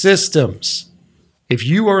 Puget Systems. If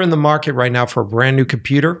you are in the market right now for a brand new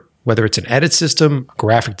computer, whether it's an edit system, a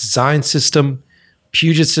graphic design system,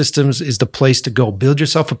 Puget Systems is the place to go. Build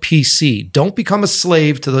yourself a PC. Don't become a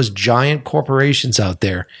slave to those giant corporations out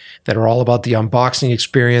there that are all about the unboxing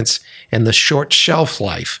experience and the short shelf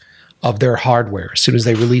life of their hardware. As soon as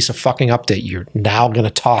they release a fucking update, you're now going to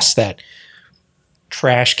toss that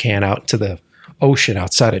trash can out to the ocean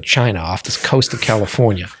outside of China off the coast of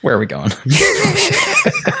California. Where are we going? Go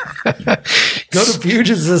to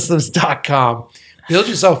FusionSystems.com. Build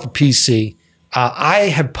yourself a PC. I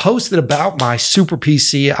have posted about my super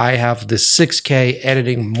PC. I have the 6K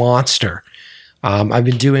editing monster. I've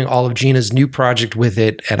been doing all of Gina's new project with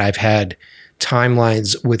it, and I've had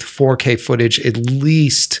timelines with 4K footage, at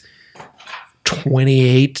least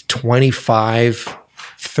 28, 25,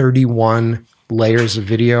 31 layers of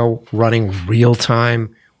video running real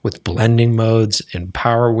time with blending modes and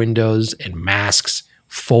power windows and masks,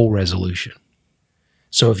 full resolution.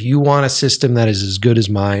 So if you want a system that is as good as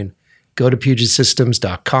mine, go to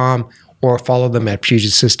PugetSystems.com or follow them at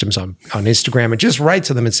Puget Systems on Instagram and just write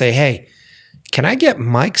to them and say, hey, can I get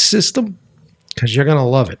Mike's system? Because you're going to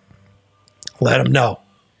love it. Let them know.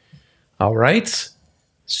 All right.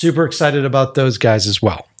 Super excited about those guys as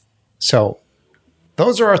well. So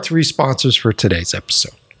those are our 3 sponsors for today's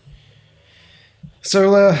episode.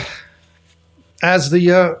 So as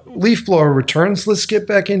the leaf blower returns, let's get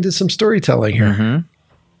back into some storytelling here. Mm-hmm.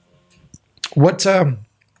 What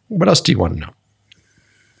else do you want to know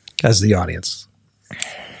as the audience?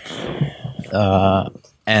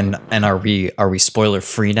 And are we spoiler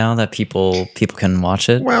free now that people can watch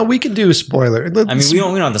it? Well, we can do a spoiler. We don't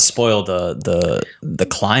have to spoil the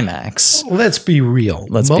climax. Let's be real.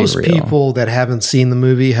 Most people that haven't seen the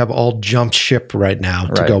movie have all jumped ship right now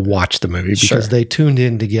to go watch the movie because they tuned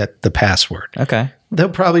in to get the password. Okay. They're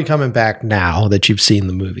probably coming back now that you've seen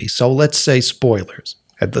the movie. So let's say spoilers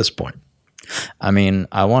at this point. I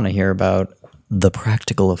want to hear about the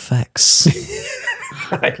practical effects.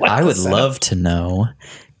 I would love to know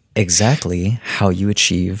exactly how you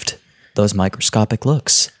achieved those microscopic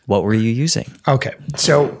looks. What were you using? Okay.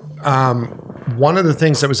 So one of the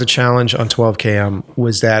things that was a challenge on 12KM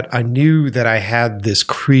was that I knew that I had this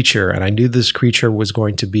creature, and I knew this creature was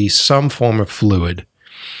going to be some form of fluid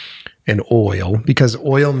and oil, because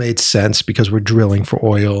oil made sense because we're drilling for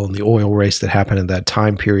oil and the oil race that happened in that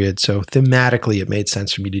time period. So thematically, it made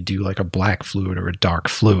sense for me to do like a black fluid or a dark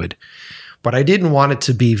fluid. But I didn't want it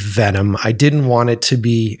to be Venom. I didn't want it to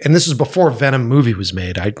be, and this was before Venom movie was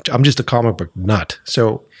made. I'm just a comic book nut.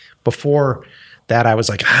 So before that, I was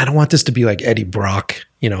like, I don't want this to be like Eddie Brock,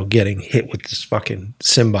 getting hit with this fucking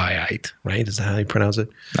symbiote, right? Is that how you pronounce it?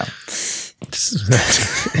 No.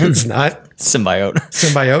 It's not. Symbiote.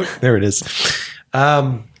 Symbiote. There it is.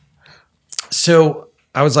 So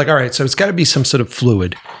I was like, all right, so it's got to be some sort of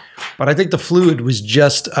fluid. But I think the fluid was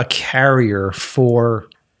just a carrier for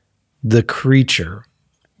the creature,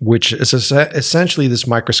 which is essentially this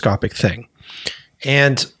microscopic thing.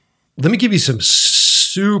 And let me give you some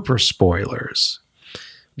super spoilers.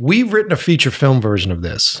 We've written a feature film version of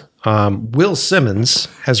this. Will Simmons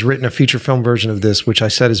has written a feature film version of this, which I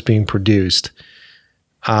said is being produced.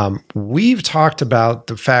 We've talked about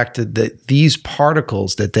the fact that these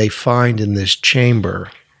particles that they find in this chamber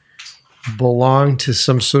belong to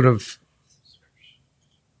some sort of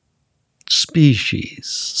species,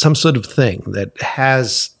 some sort of thing that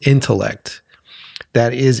has intellect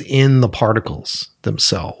that is in the particles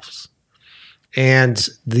themselves. And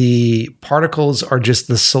the particles are just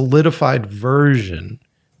the solidified version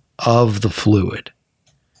of the fluid.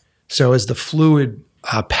 So as the fluid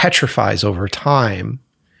petrifies over time,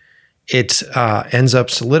 it ends up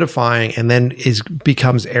solidifying and then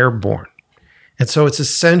becomes airborne. And so it's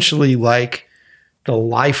essentially like the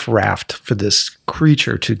life raft for this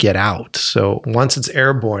creature to get out. So once it's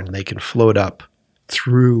airborne, they can float up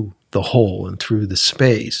through the hole and through the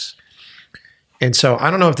space. And so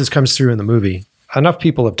I don't know if this comes through in the movie. Enough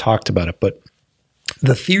people have talked about it, but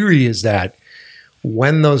the theory is that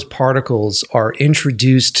when those particles are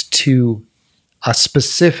introduced to a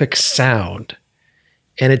specific sound,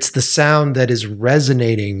 and it's the sound that is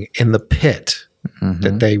resonating in the pit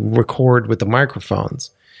that they record with the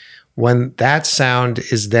microphones, when that sound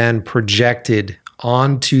is then projected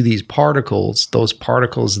onto these particles, those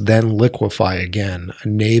particles then liquefy again,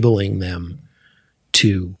 enabling them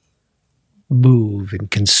to move and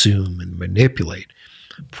consume and manipulate.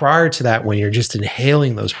 Prior to that, when you're just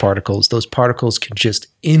inhaling those particles can just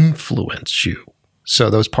influence you. So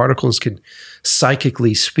those particles can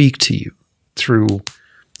psychically speak to you through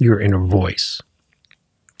your inner voice.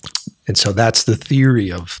 And so that's the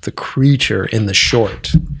theory of the creature in the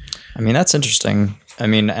short. That's interesting.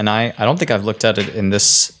 And I don't think I've looked at it in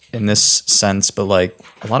this sense, but like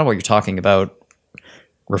a lot of what you're talking about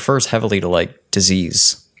refers heavily to like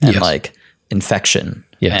disease and like infection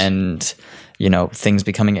and, things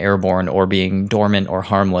becoming airborne or being dormant or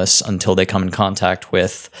harmless until they come in contact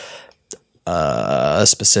with a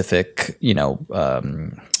specific,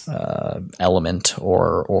 element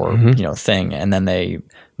or thing, and then they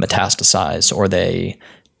metastasize or they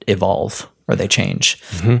evolve or they change.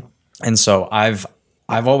 And so I've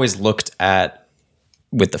always looked at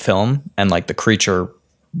with the film and like the creature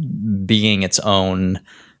being its own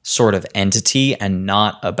sort of entity and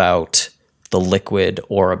not about the liquid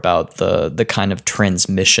or about the kind of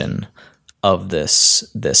transmission of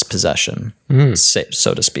this possession,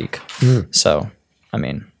 so to speak. So, I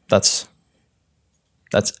mean, that's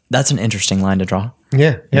an interesting line to draw.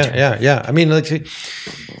 Yeah. I mean,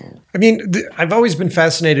 I've always been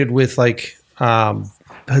fascinated with like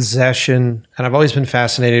possession, and I've always been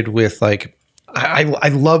fascinated with like I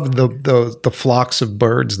love the flocks of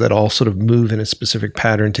birds that all sort of move in a specific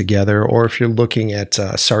pattern together. Or if you're looking at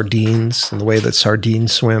sardines and the way that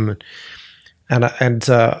sardines swim, and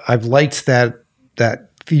I've liked that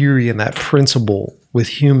theory and that principle with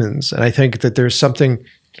humans. And I think that there's something.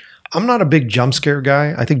 I'm not a big jump scare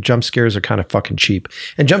guy. I think jump scares are kind of fucking cheap.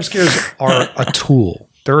 And jump scares are a tool.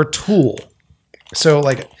 They're a tool. So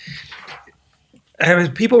like,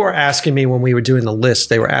 people were asking me when we were doing the list,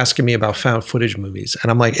 they were asking me about found footage movies. And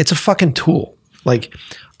I'm like, it's a fucking tool. Like,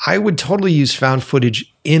 I would totally use found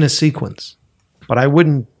footage in a sequence, but I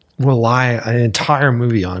wouldn't rely an entire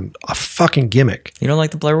movie on a fucking gimmick. You don't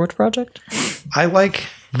like the Blair Witch Project? I like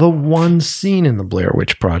the one scene in the Blair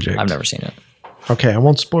Witch Project. I've never seen it. Okay, I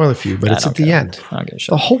won't spoil it for you, but it's at the end. Okay,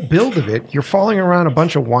 sure. The whole build of it, you're following around a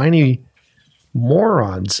bunch of whiny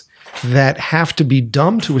morons that have to be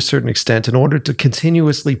dumb to a certain extent in order to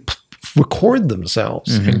continuously record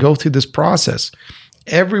themselves and go through this process.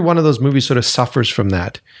 Every one of those movies sort of suffers from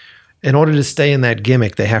that. In order to stay in that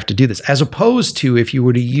gimmick, they have to do this. As opposed to if you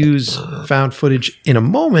were to use found footage in a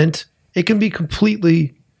moment, it can be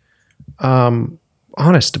completely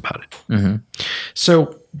honest about it.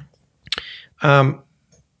 So,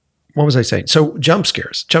 what was I saying? So jump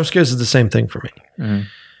scares. Jump scares is the same thing for me.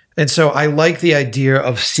 And so I like the idea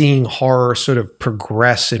of seeing horror sort of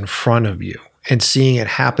progress in front of you and seeing it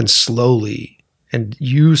happen slowly. And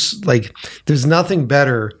there's nothing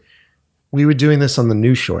better. We were doing this on the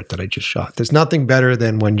new short that I just shot. There's nothing better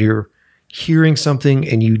than when you're hearing something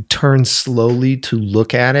and you turn slowly to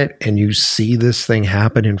look at it and you see this thing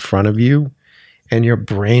happen in front of you and your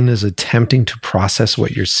brain is attempting to process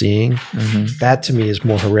what you're seeing. That to me is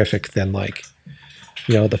more horrific than like,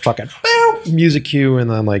 the fucking music cue and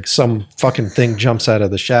then like some fucking thing jumps out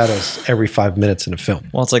of the shadows every 5 minutes in a film.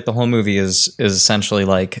 Well, it's like the whole movie is essentially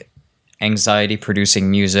like anxiety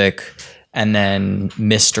producing music and then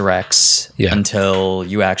misdirects until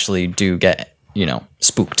you actually do get,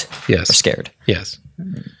 spooked or scared. Yes.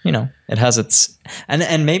 It has its,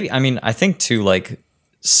 and maybe, I mean, I think too, like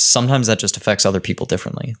sometimes that just affects other people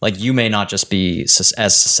differently. Like you may not just be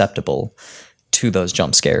as susceptible to those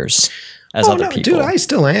jump scares as other people. Dude, I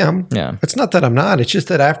still am. Yeah. It's not that I'm not. It's just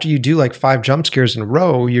that after you do like 5 jump scares in a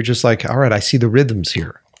row, you're just like, all right, I see the rhythms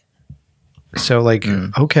here. So like,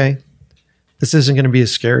 okay, this isn't going to be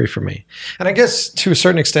as scary for me. And I guess to a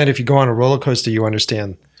certain extent, if you go on a roller coaster, you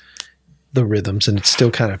understand the rhythms and it still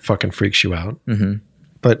kind of fucking freaks you out.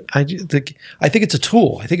 But I think it's a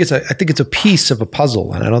tool. I think it's a piece of a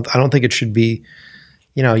puzzle. And I don't think it should be,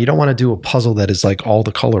 you don't want to do a puzzle that is like all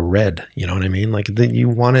the color red. You know what I mean? Like you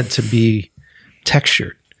want it to be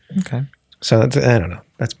textured. Okay. So I don't know.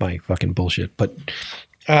 That's my fucking bullshit. But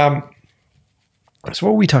so what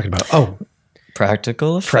were we talking about? Oh,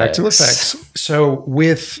 practical effects. Practical effects. So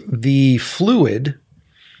with the fluid,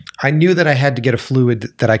 I knew that I had to get a fluid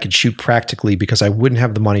that I could shoot practically because I wouldn't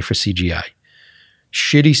have the money for CGI.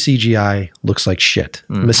 Shitty CGI looks like shit.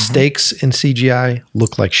 Mistakes in CGI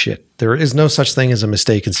look like shit. There is no such thing as a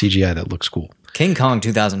mistake in CGI that looks cool. King Kong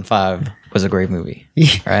 2005 was a great movie,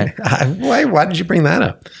 right? Why did you bring that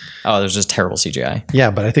up? Oh, there's just terrible CGI.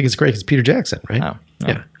 Yeah, but I think it's great. It's Peter Jackson, right? Oh,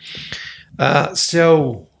 yeah.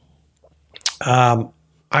 So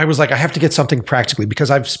I was like, I have to get something practically because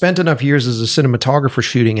I've spent enough years as a cinematographer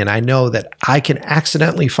shooting and I know that I can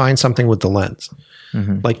accidentally find something with the lens.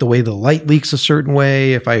 Like the way the light leaks a certain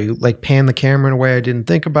way. If I like pan the camera in a way I didn't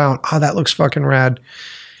think about, that looks fucking rad.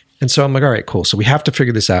 And so I'm like, all right, cool. So we have to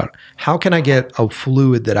figure this out. How can I get a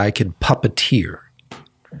fluid that I can puppeteer?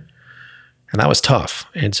 And that was tough.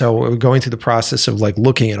 And so we're going through the process of like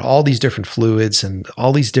looking at all these different fluids and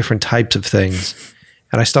all these different types of things.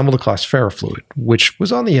 And I stumbled across ferrofluid, which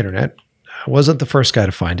was on the internet. I wasn't the first guy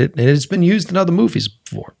to find it. And it's been used in other movies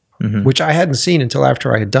before, which I hadn't seen until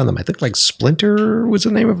after I had done them. I think like Splinter was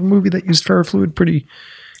the name of a movie that used ferrofluid pretty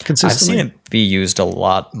consistently. I've seen it be used a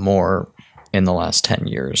lot more in the last 10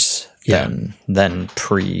 years than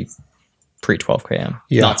pre pre 12 km.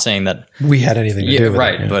 Yeah. Not saying that we had anything to do with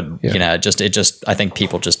right, it. but it just I think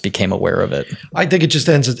people just became aware of it. I think it just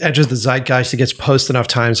enters the zeitgeist. It gets posted enough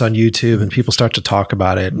times on YouTube, and people start to talk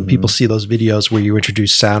about it, and people see those videos where you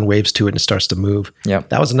introduce sound waves to it, and it starts to move. Yeah,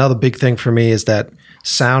 that was another big thing for me, is that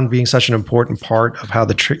sound being such an important part of how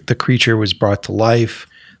the creature was brought to life.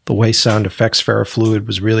 The way sound affects ferrofluid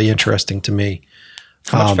was really interesting to me.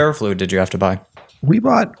 How much ferrofluid did you have to buy? We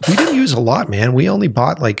didn't use a lot, man. We only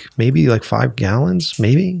bought maybe 5 gallons,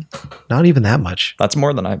 maybe not even that much. That's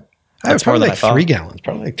more than I That's probably like 3 gallons,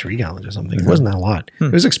 probably like 3 gallons or something. It wasn't that a lot.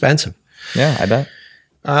 It was expensive. Yeah, I bet.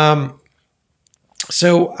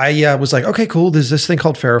 So I was like, okay, cool. There's this thing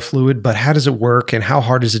called ferrofluid, but how does it work and how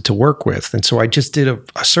hard is it to work with? And so I just did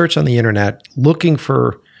a search on the internet looking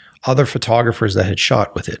for other photographers that had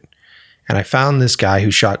shot with it. And I found this guy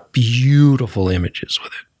who shot beautiful images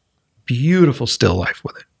with it. Beautiful still life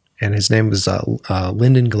with it. And his name was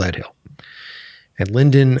Lyndon Gledhill. And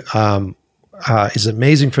Lyndon is an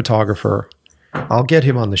amazing photographer. I'll get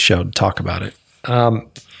him on the show to talk about it.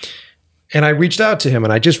 And I reached out to him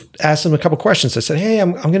and I just asked him a couple questions. I said, hey,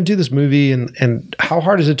 I'm going to do this movie and how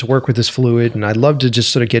hard is it to work with this fluid? And I'd love to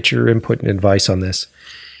just sort of get your input and advice on this.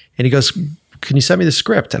 And he goes, can you send me the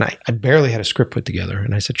script? And I barely had a script put together.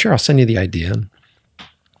 And I said, sure, I'll send you the idea. And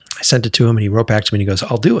I sent it to him and he wrote back to me and he goes,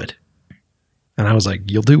 I'll do it. And I was like,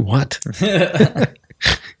 you'll do what? And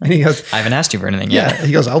he goes, I haven't asked you for anything yet. Yeah.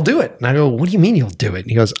 He goes, I'll do it. And I go, what do you mean you'll do it? And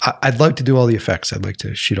he goes, I'd like to do all the effects. I'd like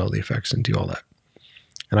to shoot all the effects and do all that.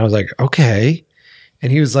 And I was like, okay.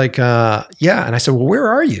 And he was like, yeah. And I said, well, where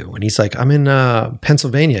are you? And he's like, I'm in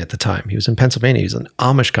Pennsylvania at the time. He was in Pennsylvania. He was in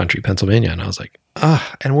Amish country, Pennsylvania. And I was like,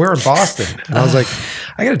 and we're in Boston. And I was like,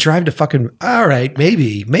 I got to drive to all right,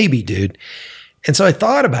 maybe, dude. And so I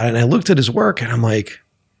thought about it and I looked at his work and I'm like,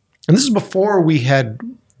 and this is before we had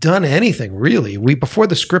done anything really. Before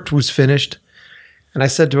the script was finished. And I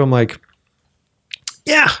said to him like,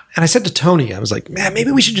 yeah. And I said to Tony, I was like, man,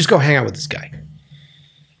 maybe we should just go hang out with this guy.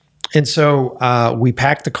 And so we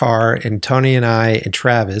packed the car and Tony and I and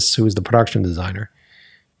Travis, who was the production designer,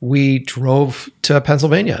 we drove to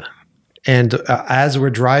Pennsylvania. And as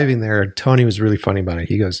we're driving there, Tony was really funny about it.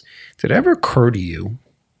 He goes, did it ever occur to you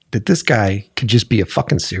that this guy could just be a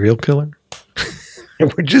fucking serial killer?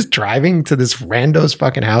 And we're just driving to this rando's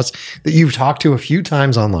fucking house that you've talked to a few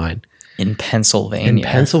times online. In Pennsylvania. In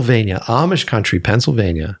Pennsylvania, Amish country,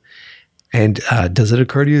 Pennsylvania. And does it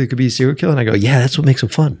occur to you that it could be a serial killer? And I go, yeah, that's what makes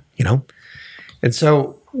it fun, you know? And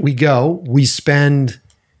so we spend,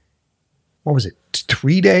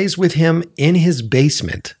 3 days with him in his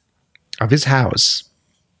basement of his house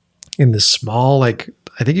in this small, I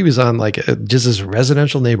think he was on just this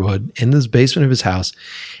residential neighborhood in this basement of his house.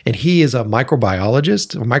 And he is a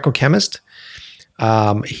microbiologist, a microchemist.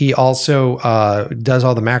 He also does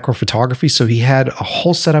all the macro photography. So he had a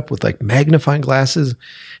whole setup with magnifying glasses.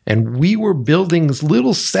 And we were building these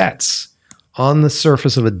little sets on the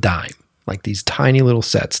surface of a dime, like these tiny little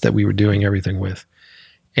sets that we were doing everything with.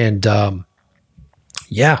 And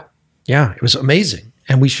yeah, it was amazing.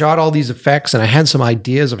 And we shot all these effects and I had some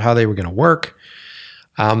ideas of how they were going to work.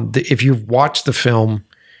 If you've watched the film,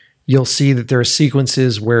 you'll see that there are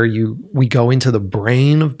sequences where we go into the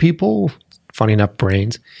brain of people. Funny enough,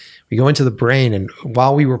 brains. We go into the brain, and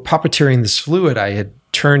while we were puppeteering this fluid, I had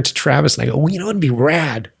turned to Travis and I go, well, it'd be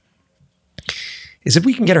rad is if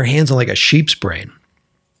we can get our hands on a sheep's brain.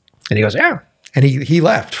 And he goes, yeah. And he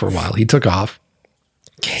left for a while. He took off,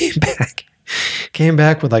 came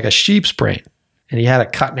back with a sheep's brain, and he had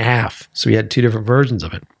it cut in half. So he had 2 different versions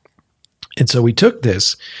of it. And so we took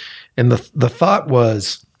this, and the thought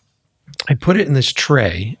was, I put it in this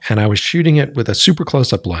tray, and I was shooting it with a super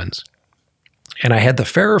close-up lens, and I had the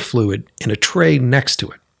ferrofluid in a tray next to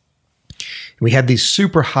it. And we had these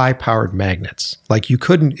super high-powered magnets. You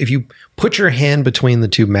couldn't, if you put your hand between the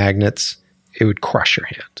 2 magnets, it would crush your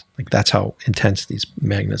hand. That's how intense these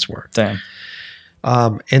magnets were. Damn.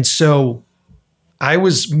 And so I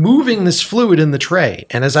was moving this fluid in the tray,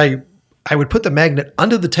 and as I would put the magnet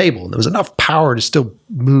under the table, and there was enough power to still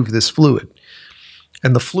move this fluid.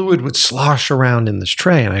 And the fluid would slosh around in this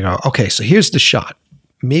tray. And I go, okay, so here's the shot.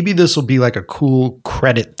 Maybe this will be a cool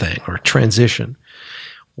credit thing or transition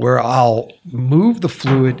where I'll move the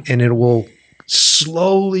fluid and it will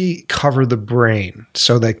slowly cover the brain.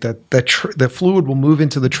 So the fluid will move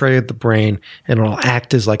into the tray of the brain and it'll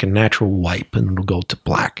act as a natural wipe and it'll go to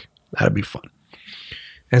black. That'd be fun.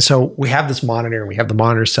 And so we have this monitor, we have the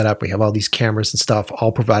monitor set up, we have all these cameras and stuff,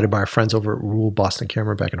 all provided by our friends over at Rule Boston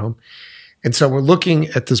Camera back at home. And so we're looking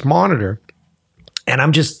at this monitor, and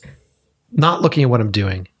I'm just not looking at what I'm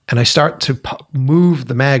doing. And I start to move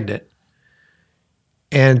the magnet.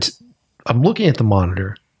 And I'm looking at the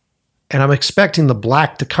monitor and I'm expecting the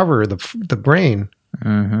black to cover the brain.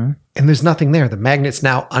 Mm-hmm. And there's nothing there. The magnet's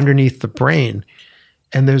now underneath the brain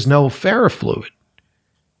and there's no ferrofluid.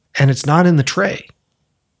 And it's not in the tray.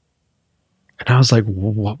 And I was like,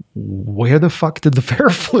 where the fuck did the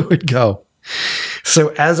ferrofluid go? So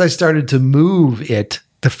as I started to move it,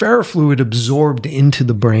 the ferrofluid absorbed into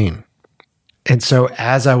the brain. And so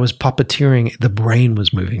as I was puppeteering, the brain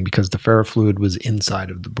was moving because the ferrofluid was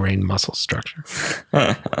inside of the brain muscle structure.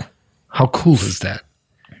 How cool is that?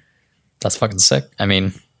 That's fucking sick. I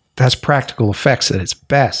mean, that's practical effects at its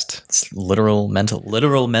best. It's literal mental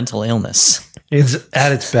illness. It's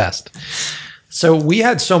at its best. So we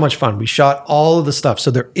had so much fun. We shot all of the stuff.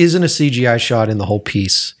 So there isn't a CGI shot in the whole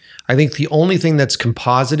piece. I think the only thing that's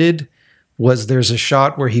composited was there's a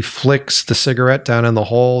shot where he flicks the cigarette down in the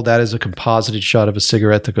hole. That is a composited shot of a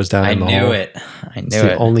cigarette that goes down in the hole. I knew it's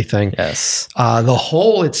the only thing. Yes. The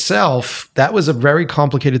hole itself, that was a very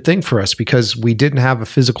complicated thing for us because we didn't have a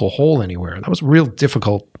physical hole anywhere. That was a real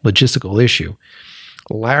difficult logistical issue.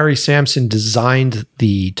 Larry Sampson designed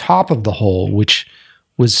the top of the hole, which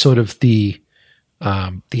was sort of the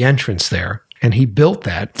entrance there. And he built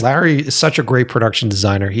that. Larry is such a great production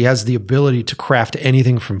designer. He has the ability to craft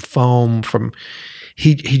anything from foam,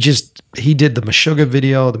 he did the Meshuggah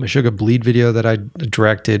video, the Meshuggah Bleed video that I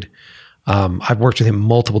directed. I've worked with him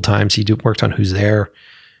multiple times. He worked on Who's There.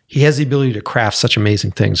 He has the ability to craft such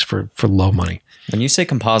amazing things for low money. When you say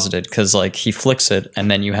composited, because like he flicks it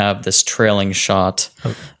and then you have this trailing shot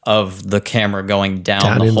of the camera going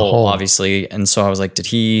down the hole, obviously. And so I was like,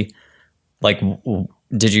 did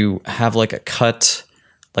you have like a cut,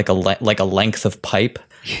 like a length of pipe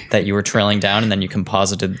that you were trailing down, and then you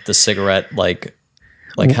composited the cigarette like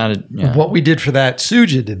how did? Yeah. What we did for that,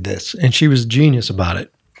 Suja did this, and she was a genius about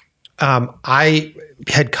it. I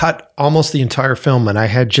had cut almost the entire film, and I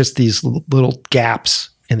had just these little gaps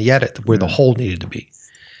in the edit where the hole needed to be,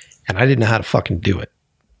 and I didn't know how to fucking do it.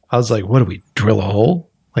 I was like, "What do we drill a hole?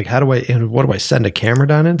 Like, what do I send a camera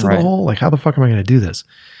down into the hole? Like, how the fuck am I going to do this?"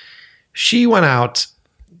 She went out.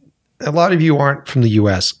 A lot of you aren't from the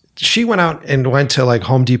US. She went out and went to like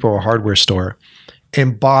Home Depot or hardware store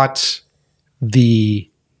and bought the,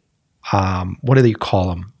 what do you call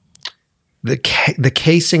them? The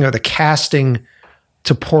casing or the casting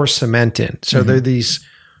to pour cement in. So they're these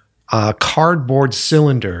cardboard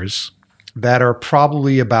cylinders that are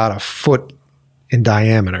probably about a foot in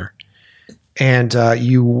diameter. And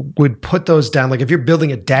you would put those down. Like if you're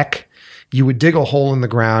building a deck, you would dig a hole in the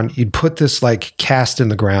ground, you'd put this like cast in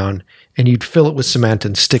the ground, and you'd fill it with cement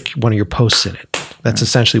and stick one of your posts in it. That's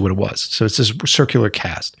essentially what it was. So it's this circular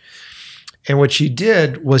cast. And what she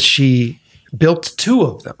did was she built two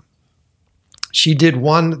of them. She did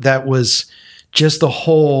one that was just the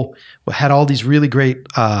hole, had all these really great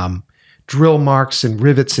drill marks and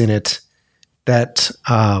rivets in it that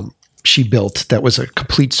she built that was a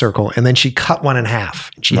complete circle. And then she cut one in half.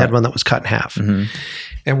 She had one that was cut in half. Mm-hmm.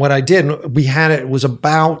 And what I did, it was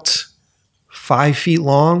about 5 feet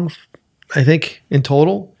long, I think, in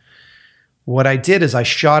total. What I did is I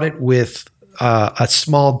shot it with a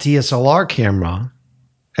small DSLR camera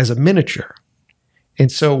as a miniature.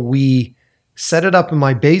 And so we set it up in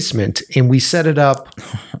my basement, and we set it up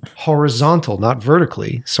horizontal, not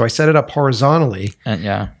vertically. So I set it up horizontally. And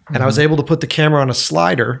I was able to put the camera on a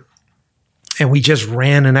slider, and we just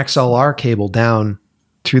ran an XLR cable down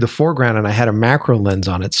through the foreground, and I had a macro lens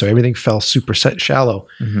on it. So everything fell super shallow.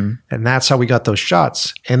 Mm-hmm. And that's how we got those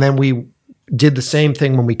shots. And then we did the same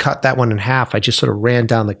thing when we cut that one in half. I just sort of ran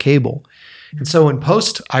down the cable. And so in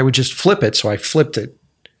post, I would just flip it. So I flipped it.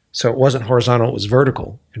 So it wasn't horizontal, it was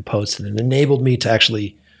vertical in post. And it enabled me to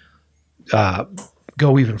actually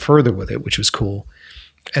go even further with it, which was cool.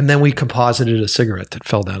 And then we composited a cigarette that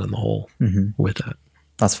fell down in the hole with that.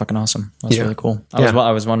 That's fucking awesome. That's really cool.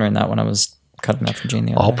 I was wondering that when I was cutting that for Gene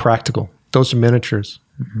the other All day. practical. Those are miniatures.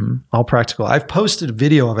 Mm-hmm. All practical. I've posted a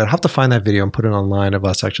video of it. I'll have to find that video and put it online of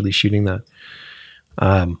us actually shooting that.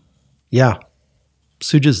 Yeah.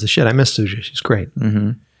 Suja's the shit. I miss Suja. She's great.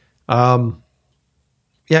 Mm-hmm.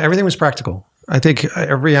 Yeah, everything was practical. I think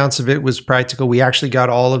every ounce of it was practical. We actually got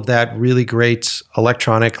all of that really great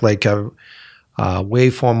electronic, like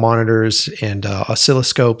waveform monitors and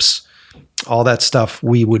oscilloscopes, all that stuff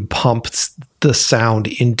we would pump the sound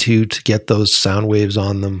into to get those sound waves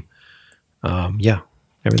on them. Yeah,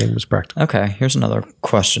 everything was practical. Okay, here's another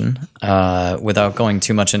question. Without going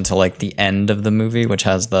too much into like the end of the movie, which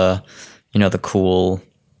has the cool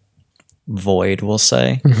void, we'll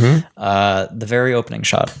say. Mm-hmm. The very opening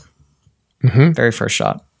shot. Mm-hmm. Very first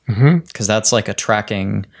shot. Because that's like a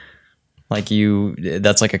tracking,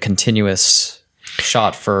 that's like a continuous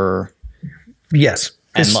shot for Yes.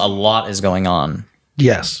 And a lot is going on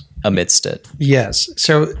Yes. amidst it. Yes.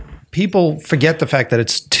 So people forget the fact that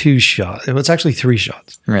it's 2 shots. It's actually 3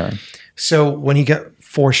 shots. Really? So when he got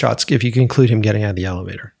 4 shots, if you can include him getting out of the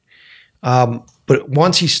elevator. But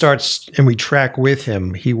once he starts and we track with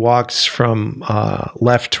him, he walks from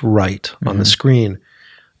left to right on the screen.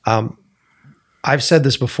 I've said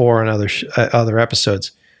this before in other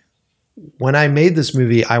episodes. When I made this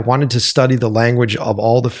movie, I wanted to study the language of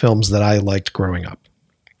all the films that I liked growing up.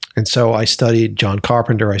 And so I studied John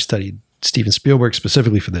Carpenter. I studied Steven Spielberg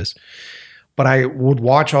specifically for this. But I would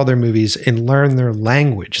watch all their movies and learn their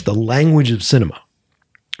language, the language of cinema.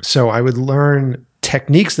 So I would learn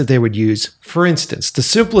techniques that they would use. For instance, the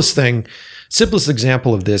simplest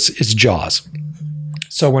example of this is Jaws.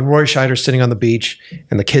 So when Roy Scheider's sitting on the beach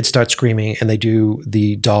and the kids start screaming and they do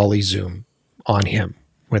the dolly zoom on him,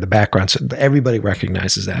 where the background, everybody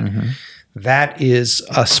recognizes that. Mm-hmm. That is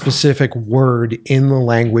a specific word in the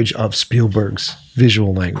language of Spielberg's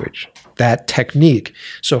visual language, that technique.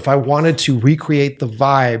 So if I wanted to recreate the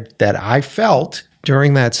vibe that I felt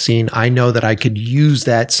during that scene, I know that I could use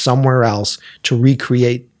that somewhere else to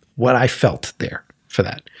recreate what I felt there for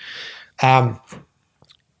that.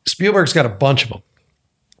 Spielberg's got a bunch of them.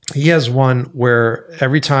 He has one where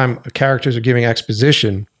every time characters are giving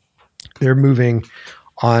exposition, they're moving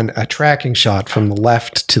on a tracking shot from the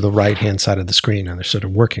left to the right-hand side of the screen, and they're sort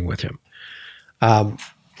of working with him.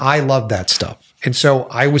 I love that stuff. And so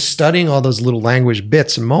I was studying all those little language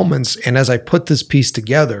bits and moments, and as I put this piece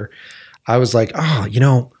together, I was like, I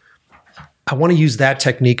want to use that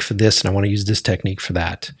technique for this, and I want to use this technique for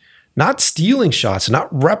that. Not stealing shots,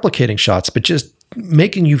 not replicating shots, but just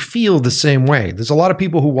making you feel the same way. There's a lot of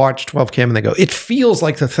people who watch 12 Cam and they go, it feels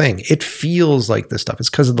like the thing. It feels like this stuff. It's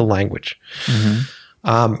because of the language. Mm-hmm.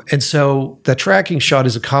 And so the tracking shot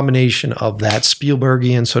is a combination of that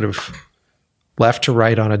Spielbergian sort of left to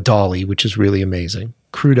right on a dolly, which is really amazing.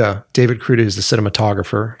 David Kruta is the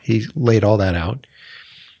cinematographer. He laid all that out.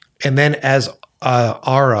 And then as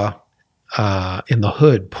Ara in the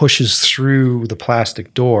hood pushes through the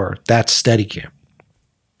plastic door, that's Steadicam.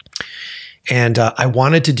 And I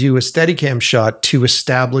wanted to do a Steadicam shot to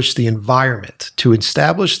establish the environment, to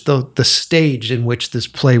establish the stage in which this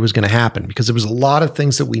play was going to happen, because there was a lot of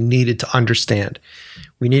things that we needed to understand.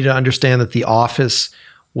 We needed to understand that the office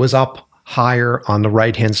was up higher on the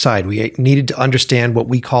right-hand side. We needed to understand what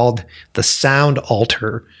we called the sound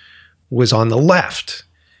altar was on the left.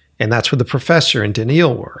 And that's where the professor and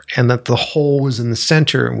Daniil were, and that the hole was in the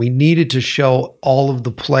center. And we needed to show all of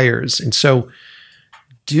the players. And so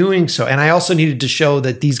doing so, and I also needed to show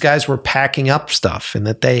that these guys were packing up stuff and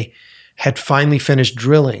that they had finally finished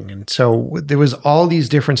drilling. And so there was all these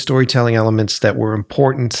different storytelling elements that were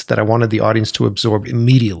important that I wanted the audience to absorb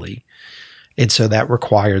immediately. And so that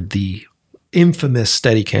required the infamous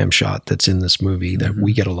Steadicam shot that's in this movie that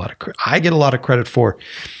we get I get a lot of credit for,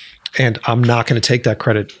 and I'm not going to take that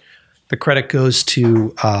credit. The credit goes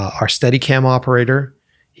to our Steadicam operator.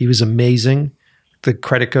 He was amazing. The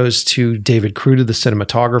credit goes to David Kruta, the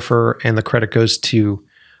cinematographer, and the credit goes to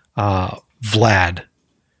Vlad,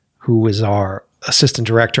 who was our assistant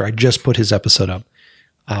director. I just put his episode up.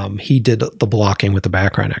 He did the blocking with the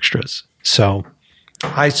background extras. So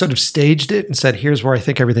I sort of staged it and said, here's where I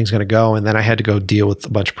think everything's going to go. And then I had to go deal with a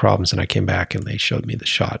bunch of problems, and I came back and they showed me the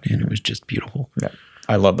shot, and it was just beautiful. Yeah.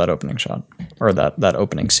 I love that opening shot, or that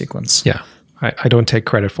opening sequence. Yeah. I don't take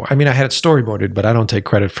credit for it. I mean, I had it storyboarded, but I don't take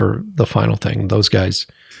credit for the final thing. Those guys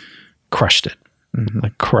crushed it.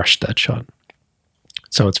 Like crushed that shot.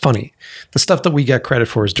 So it's funny. The stuff that we get credit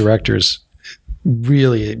for as directors,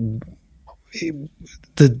 really,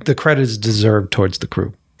 the credit is deserved towards the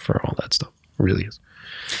crew for all that stuff. It really is.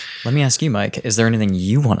 Let me ask you, Mike, is there anything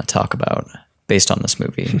you want to talk about based on this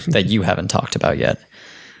movie that you haven't talked about yet?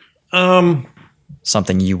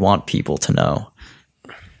 Something you want people to know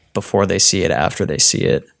before they see it, after they see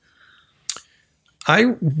it?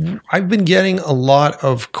 I've been getting a lot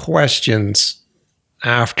of questions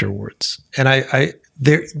afterwards, and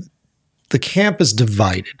the camp is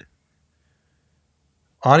divided.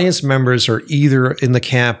 Audience members are either in the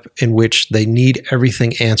camp in which they need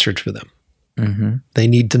everything answered for them. Mm-hmm. They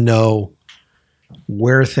need to know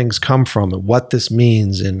where things come from and what this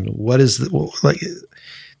means and what is that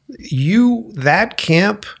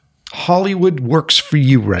camp. Hollywood works for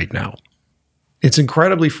you right now. It's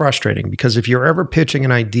incredibly frustrating because if you're ever pitching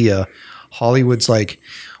an idea, Hollywood's like,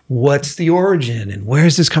 what's the origin and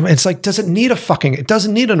where's this coming? It's like, it doesn't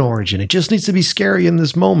need an origin. It just needs to be scary in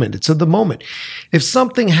this moment. It's at the moment. If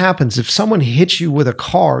something happens, if someone hits you with a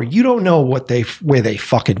car, you don't know where they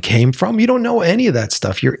fucking came from. You don't know any of that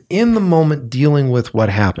stuff. You're in the moment dealing with what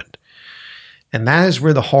happened. And that is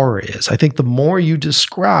where the horror is. I think the more you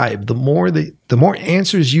describe, the more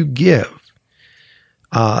answers you give,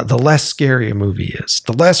 the less scary a movie is,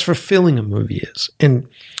 the less fulfilling a movie is. And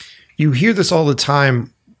you hear this all the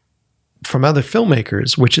time from other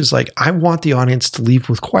filmmakers, which is like, I want the audience to leave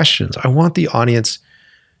with questions. I want the audience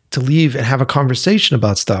to leave and have a conversation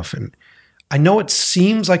about stuff. And I know it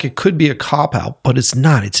seems like it could be a cop-out, but it's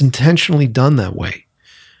not. It's intentionally done that way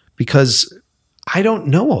because I don't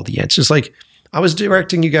know all the answers. Like, I was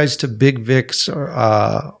directing you guys to Big Vic's,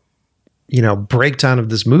 breakdown of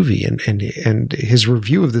this movie and his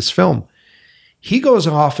review of this film. He goes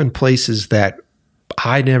off in places that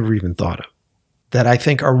I never even thought of, that I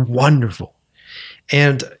think are wonderful.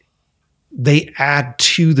 And they add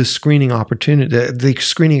to the screening opportunity, the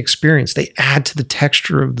screening experience. They add to the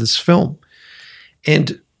texture of this film.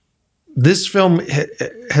 And this film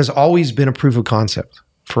has always been a proof of concept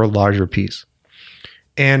for a larger piece.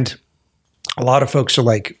 And a lot of folks are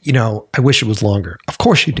like, I wish it was longer. Of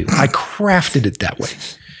course you do. I crafted it that way.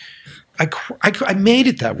 I made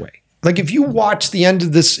it that way. Like if you watch the end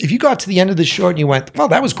of this, if you got to the end of this short and you went, well,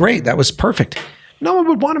 that was great. That was perfect. No one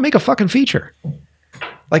would want to make a fucking feature.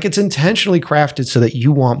 Like it's intentionally crafted so that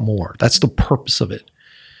you want more. That's the purpose of it.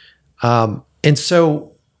 And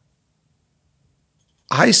so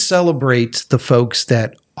I celebrate the folks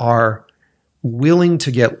that are willing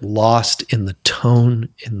to get lost in the tone,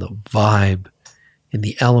 in the vibe, in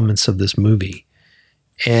the elements of this movie.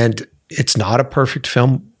 And it's not a perfect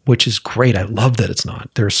film, which is great. I love that it's not.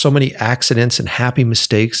 There are so many accidents and happy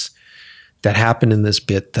mistakes that happen in this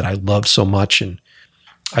bit that I love so much. And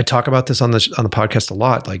I talk about this on the podcast a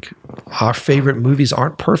lot. Like our favorite movies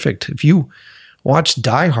aren't perfect. If you watch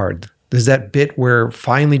Die Hard, there's that bit where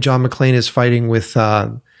finally John McClane is fighting with,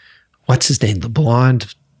 what's his name? The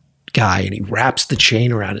blonde guy, and he wraps the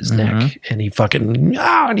chain around his neck and he fucking,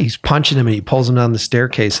 and he's punching him and he pulls him down the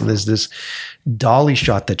staircase. And there's this dolly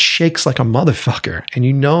shot that shakes like a motherfucker. And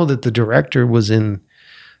you know that the director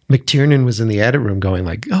McTiernan was in the edit room going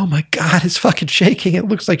like, oh my God, it's fucking shaking. It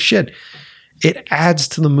looks like shit. It adds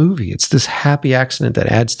to the movie. It's this happy accident that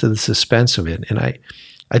adds to the suspense of it. And I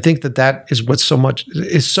think that is what's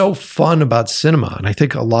so fun about cinema. And I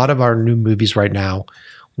think a lot of our new movies right now,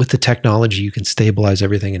 with the technology, you can stabilize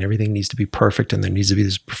everything and everything needs to be perfect and there needs to be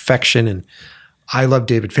this perfection. And I love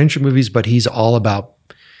David Fincher movies, but he's all about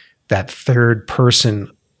that third person,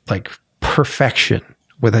 like perfection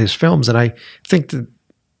with his films. And I think that,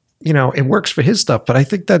 it works for his stuff, but I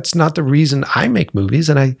think that's not the reason I make movies.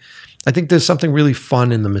 And I think there's something really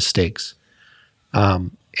fun in the mistakes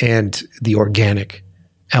and the organic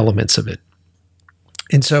elements of it.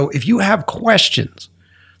 And so if you have questions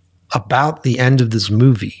about the end of this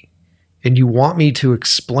movie and you want me to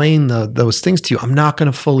explain those things to you, I'm not going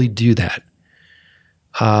to fully do that.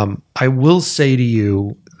 I will say to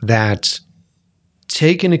you that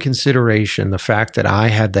take into consideration the fact that I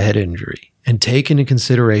had the head injury and take into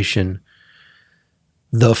consideration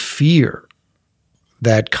the fear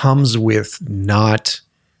that comes with not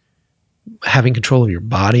having control of your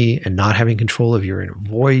body and not having control of your inner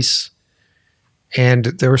voice. And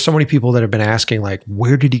there are so many people that have been asking, like,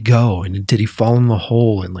 where did he go? And did he fall in the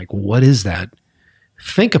hole? And like, what is that?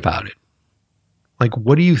 Think about it. Like,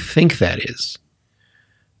 what do you think that is?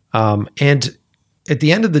 And at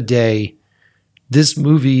the end of the day, this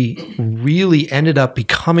movie really ended up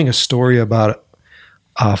becoming a story about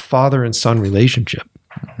a father and son relationship.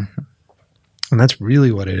 And that's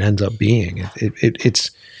really what it ends up being.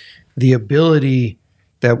 It's the ability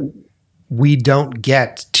that we don't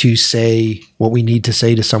get to say what we need to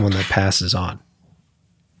say to someone that passes on.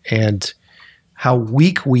 And how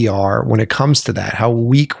weak we are when it comes to that, how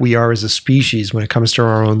weak we are as a species when it comes to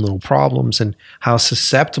our own little problems, and how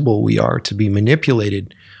susceptible we are to be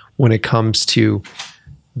manipulated when it comes to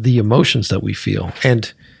the emotions that we feel.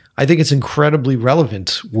 And I think it's incredibly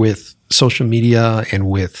relevant with social media and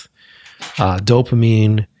with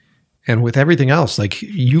dopamine and with everything else. Like,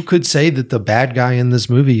 you could say that the bad guy in this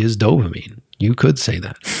movie is dopamine. You could say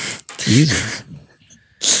that. Easily.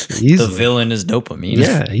 The villain is dopamine.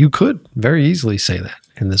 Yeah, you could very easily say that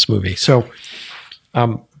in this movie. So,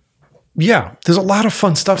 yeah, there's a lot of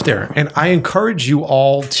fun stuff there. And I encourage you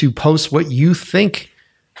all to post what you think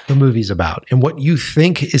the movie's about and what you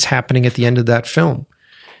think is happening at the end of that film.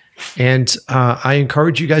 And I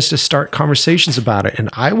encourage you guys to start conversations about it. And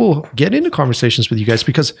I will get into conversations with you guys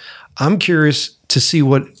because I'm curious to see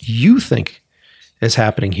what you think is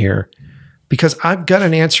happening here, because I've got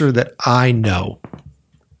an answer that I know,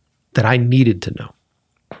 that I needed to know.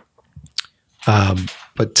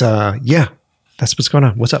 Yeah, that's what's going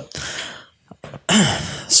on. What's up?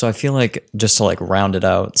 So I feel like, just to like round it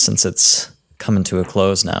out, since it's coming to a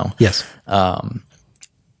close now. Yes.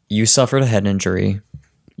 You suffered a head injury.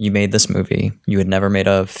 You made this movie. You had never made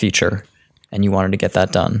a feature, and you wanted to get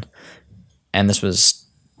that done. And this was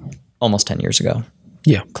almost 10 years ago.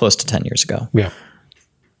 Yeah. Close to 10 years ago. Yeah.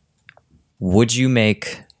 Would you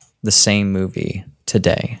make the same movie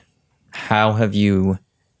today? How have you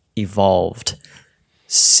evolved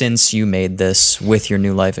since you made this with your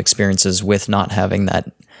new life experiences, with not having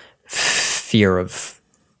that fear of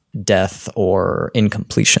death or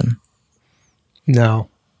incompletion? No.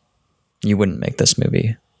 You wouldn't make this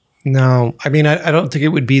movie. No. I mean, I don't think it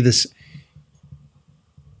would be this.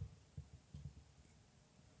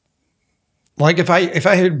 Like if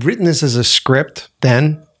I had written this as a script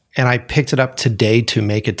then and I picked it up today to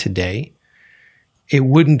make it today, it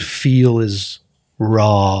wouldn't feel as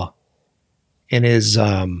raw and as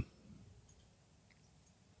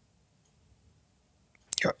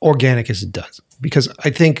organic as it does. Because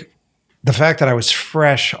I think the fact that I was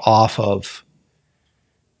fresh off of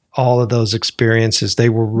all of those experiences, they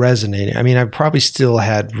were resonating. I mean, I probably still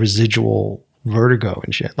had residual vertigo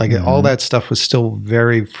and shit. Like all that stuff was still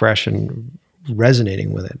very fresh and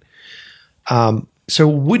resonating with it. So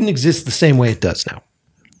it wouldn't exist the same way it does now.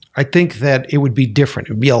 I think that it would be different.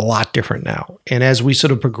 It would be a lot different now. And as we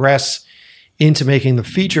sort of progress into making the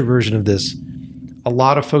feature version of this, a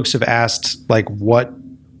lot of folks have asked, like, what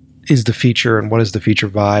is the feature and what is the feature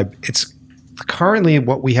vibe? It's currently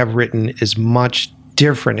what we have written is much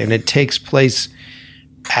different, and it takes place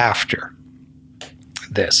after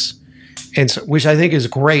this. And so, which I think is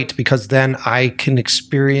great, because then I can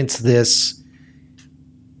experience this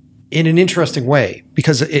in an interesting way,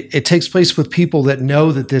 because it takes place with people that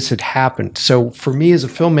know that this had happened. So for me as a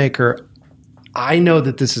filmmaker, I know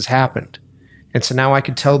that this has happened. And so now I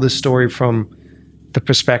can tell this story from the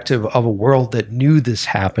perspective of a world that knew this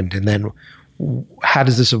happened. And then how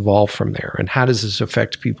does this evolve from there? And how does this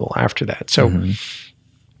affect people after that? So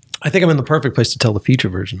I think I'm in the perfect place to tell the feature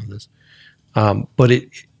version of this. But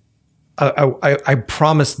I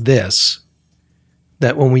promise this,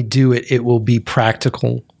 that when we do it, it will be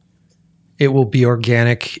practical. It will be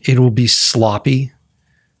organic. It will be sloppy.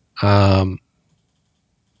 It'll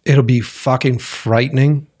be fucking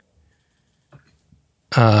frightening.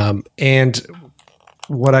 And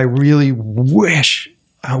what I really wish,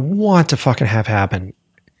 I want to fucking have happen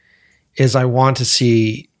is I want to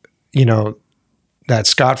see, that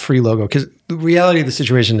Scott-free logo, because the reality of the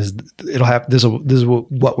situation is it'll have, this is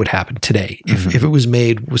what would happen today if it was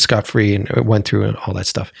made with Scott-free and it went through and all that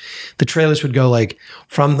stuff. The trailers would go like,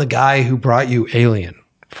 from the guy who brought you Alien,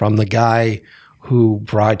 from the guy who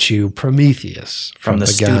brought you Prometheus, from the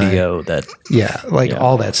studio that,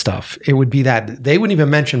 all that stuff. It would be that they wouldn't even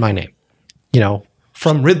mention my name,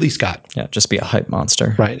 from Ridley Scott. Yeah, just be a hype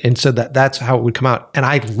monster. Right. And so that's how it would come out. And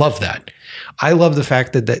I love that. I love the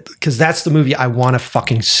fact that because that's the movie I want to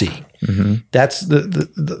fucking see. That's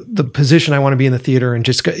the position I want to be in the theater and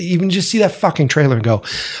just see that fucking trailer and go,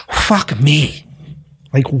 fuck me.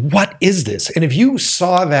 Like, what is this? And if you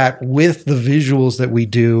saw that with the visuals that we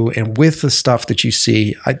do and with the stuff that you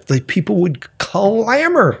see, people would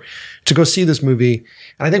clamor to go see this movie.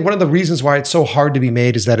 And I think one of the reasons why it's so hard to be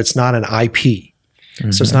made is that it's not an IP.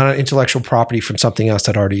 So it's not an intellectual property from something else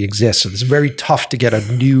that already exists. So it's very tough to get a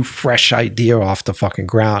new, fresh idea off the fucking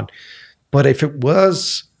ground. But if it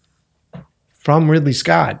was from Ridley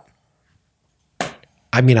Scott,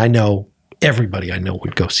 I mean, I know everybody I know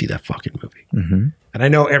would go see that fucking movie. And I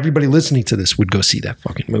know everybody listening to this would go see that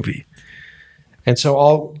fucking movie. And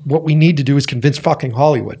so what we need to do is convince fucking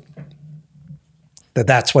Hollywood that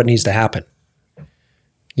that's what needs to happen.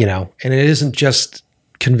 And it isn't just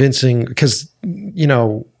convincing, because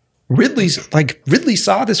Ridley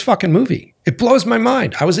saw this fucking movie. It blows my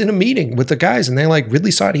mind. I was in a meeting with the guys and they're like,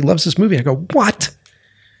 Ridley saw it, he loves this movie. I go, what?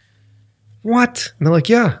 And they're like,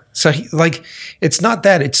 yeah. So it's not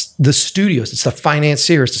that, it's the studios, it's the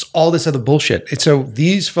financiers, it's all this other bullshit. And so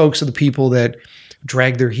these folks are the people that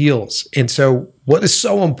drag their heels. And so what is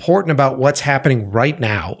so important about what's happening right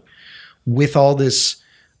now with all this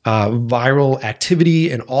viral activity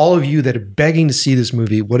and all of you that are begging to see this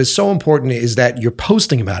movie, what is so important is that you're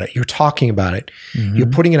posting about it, you're talking about it, you're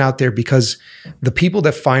putting it out there, because the people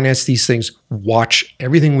that finance these things watch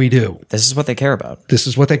everything we do. This is what they care about. This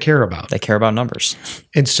is what they care about. They care about numbers.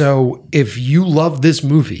 And so if you love this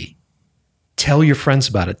movie, tell your friends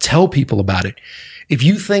about it, tell people about it. If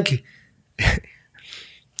you think, this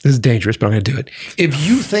is dangerous, but I'm going to do it. If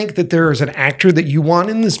you think that there is an actor that you want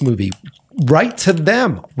in this movie, write to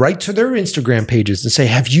them, write to their Instagram pages and say,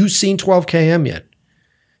 have you seen 12KM yet?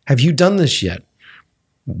 Have you done this yet?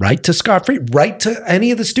 Write to Scott Free, write to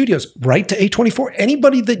any of the studios, write to A24,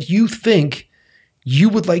 anybody that you think you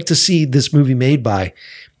would like to see this movie made by.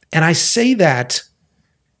 And I say that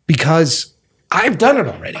because I've done it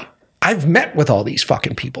already. I've met with all these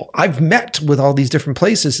fucking people. I've met with all these different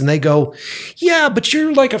places and they go, yeah, but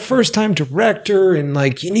you're like a first time director and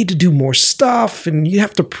like you need to do more stuff and you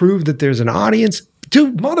have to prove that there's an audience.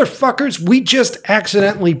 Dude, motherfuckers, we just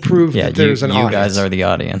accidentally proved that there's an audience. You guys are the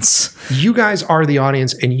audience. You guys are the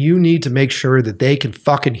audience and you need to make sure that they can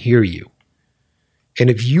fucking hear you. And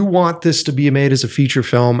if you want this to be made as a feature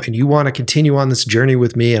film and you want to continue on this journey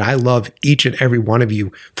with me, and I love each and every one of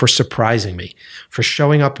you for surprising me, for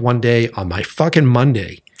showing up one day on my fucking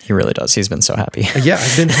Monday. He really does. He's been so happy. Yeah,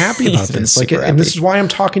 I've been happy about this. Like, and this is why I'm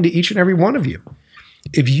talking to each and every one of you.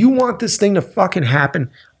 If you want this thing to fucking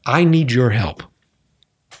happen, I need your help.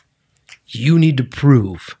 You need to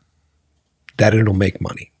prove that it'll make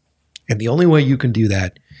money. And the only way you can do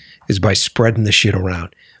that is by spreading the shit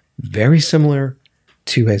around. Very similar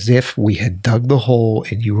to as if we had dug the hole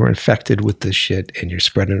and you were infected with this shit and you're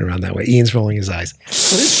spreading it around that way. Ian's rolling his eyes.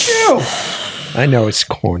 But it's true. I know it's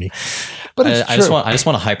corny. But it's true. I just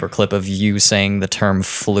want a hyper clip of you saying the term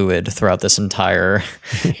fluid throughout this entire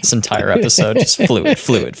episode. Just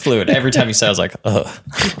fluid. Every time you say it, I was like, ugh.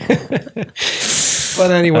 But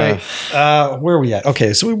anyway, where are we at?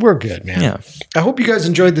 Okay, so we're good, man. Yeah. I hope you guys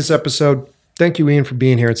enjoyed this episode. Thank you, Ian, for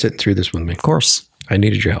being here and sitting through this with me. Of course. I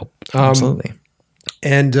needed your help. Absolutely.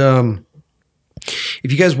 And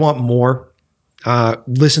if you guys want more,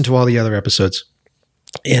 listen to all the other episodes.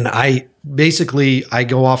 And I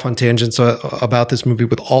go off on tangents about this movie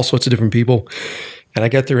with all sorts of different people, and I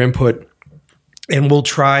get their input. And we'll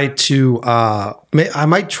try to, I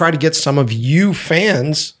might try to get some of you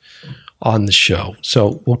fans on the show.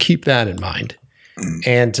 So we'll keep that in mind.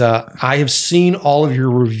 And I have seen all of your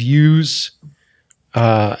reviews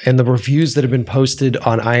and the reviews that have been posted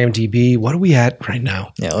on IMDb. What are we at right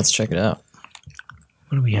now? Yeah, let's check it out.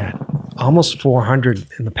 What are we at? Almost 400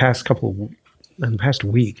 in the past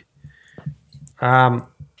week.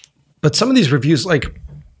 But some of these reviews, like,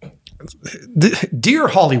 dear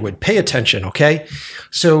Hollywood, pay attention, okay?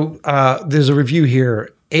 So there's a review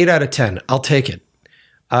here, 8 out of 10. I'll take it.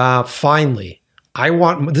 Finally,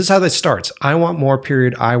 this is how this starts. I want more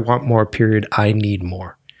period. I want more period. I need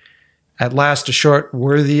more. At last, a short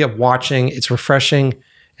worthy of watching. It's refreshing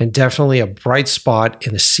and definitely a bright spot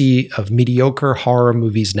in the sea of mediocre horror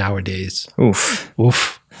movies nowadays.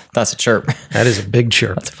 Oof. That's a chirp. That is a big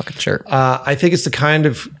chirp. That's a fucking chirp. I think it's kind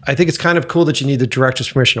of cool that you need the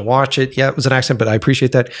director's permission to watch it. Yeah, it was an accident, but I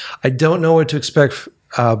appreciate that. I don't know what to expect,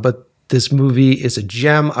 but this movie is a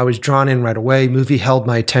gem. I was drawn in right away. Movie held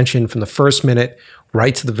my attention from the first minute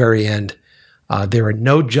right to the very end. There are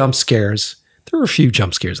no jump scares. There were a few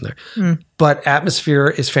jump scares in there, but atmosphere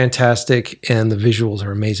is fantastic and the visuals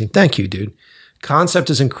are amazing. Thank you, dude. Concept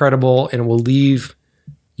is incredible and will leave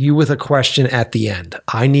you with a question at the end.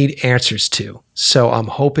 I need answers to. So I'm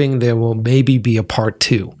hoping there will maybe be a part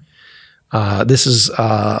 2. This is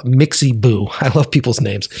Mixie Boo. I love people's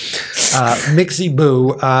names. Mixie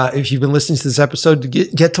Boo. If you've been listening to this episode,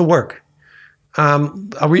 get to work.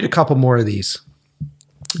 I'll read a couple more of these.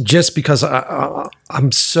 Just because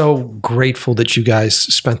I'm so grateful that you guys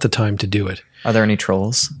spent the time to do it. Are there any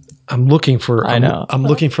trolls? I'm looking for. I know. I'm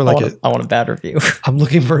looking for I want a bad review. I'm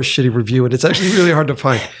looking for a shitty review, and it's actually really hard to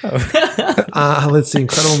find. Let's see.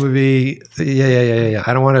 Incredible movie. Yeah.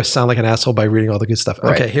 I don't want to sound like an asshole by reading all the good stuff.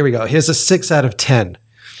 Right. Okay, here we go. Here's a 6 out of 10.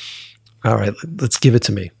 All right, let's give it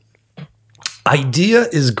to me. Idea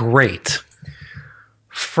is great.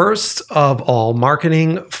 First of all,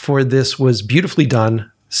 marketing for this was beautifully done.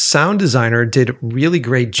 Sound designer did a really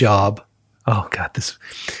great job. Oh God,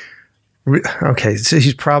 okay, so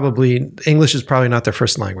English is probably not their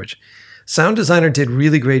first language. Sound designer did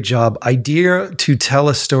really great job. Idea to tell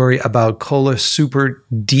a story about Kola super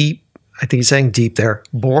deep, I think he's saying deep there,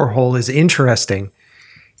 borehole is interesting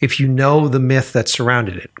if you know the myth that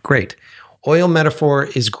surrounded it. Great. Oil metaphor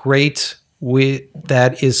is great.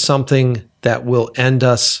 That is something that will end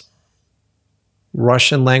us.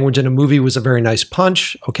 Russian language in a movie was a very nice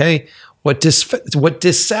punch. Okay. What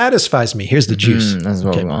dissatisfies me, here's the juice. That's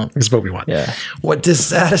what we want. This is what we want. Yeah. What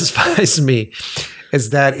dissatisfies me is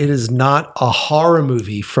that it is not a horror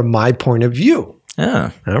movie from my point of view.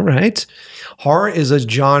 Yeah. All right. Horror as a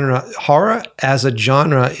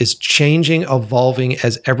genre is changing, evolving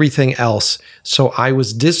as everything else. So I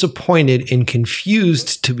was disappointed and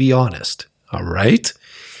confused, to be honest. All right.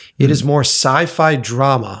 It is more sci-fi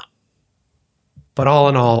drama. But all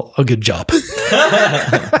in all, a good job.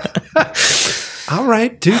 All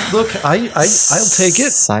right, dude. Look, I'll take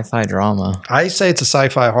it. Sci-fi drama. I say it's a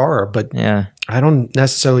sci-fi horror, but yeah, I don't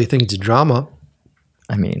necessarily think it's a drama.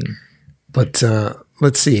 I mean, But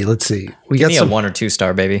let's see. We Give got me some. a 1 or 2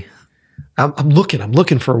 star, baby. I'm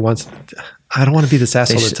looking for once. I don't want to be this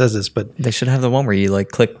asshole that says this, but They should have the one where you like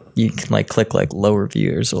click. You can like click like low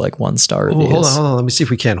reviews or like 1-star oh, reviews. hold on. Let me see if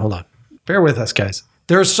we can. Hold on. Bear with us, guys.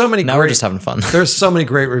 There are so many. Now we're just having fun. There's so many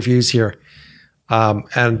great reviews here,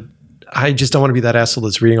 and I just don't want to be that asshole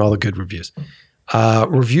that's reading all the good reviews.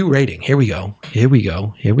 Review rating. Here we go.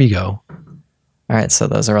 All right, so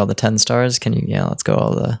those are all the 10 stars. Can you? Yeah, let's go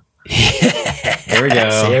all the. There we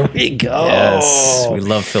go. There we go. Yes, we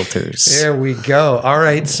love filters. There we go. All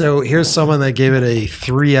right, so here's someone that gave it a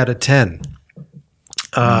 3 out of 10.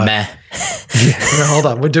 Meh. Hold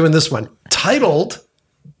on, we're doing this one. Titled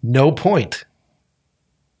No Point.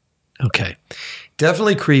 Okay.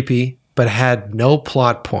 Definitely creepy, but had no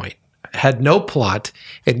plot point. Had no plot.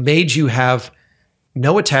 It made you have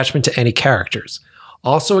no attachment to any characters.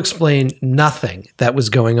 Also explained nothing that was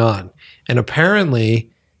going on. And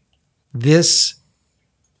apparently, this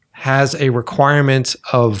has a requirement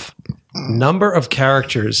of number of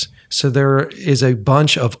characters. So there is a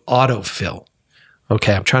bunch of autofill.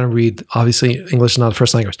 Okay, I'm trying to read. Obviously, English is not the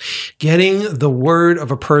first language. Getting the word of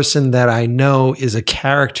a person that I know is a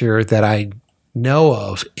character that I know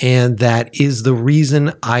of, and that is the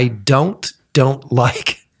reason I don't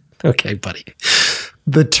like. Okay, buddy.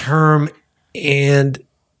 The term and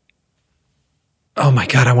oh my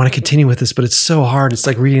God, I want to continue with this, but it's so hard. It's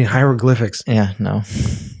like reading hieroglyphics. Yeah, no.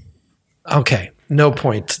 Okay, no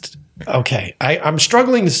point. Okay, I'm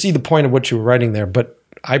struggling to see the point of what you were writing there, but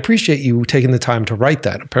I appreciate you taking the time to write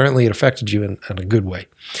that. Apparently, it affected you in a good way.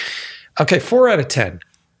 Okay, 4 out of 10.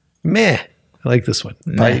 Meh. I like this one.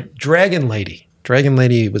 By Dragon Lady. Dragon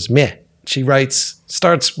Lady was meh. She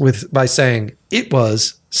starts by saying, it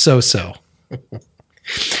was so-so.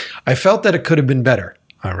 I felt that it could have been better.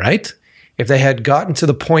 All right. If they had gotten to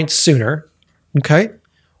the point sooner, okay,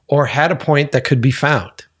 or had a point that could be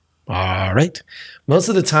found. All right. Most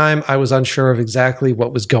of the time, I was unsure of exactly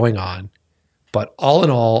what was going on. But all in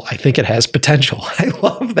all, I think it has potential. I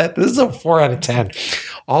love that. This is a 4 out of 10.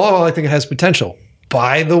 All in all, I think it has potential.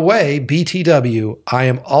 By the way, BTW, I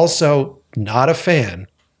am also not a fan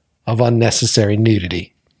of unnecessary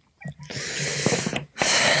nudity.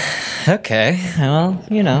 Okay. Well,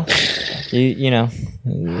 you know.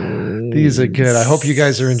 These are good. I hope you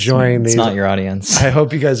guys are enjoying these. It's not your audience. I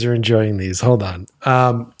hope you guys are enjoying these. Hold on.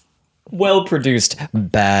 Well produced,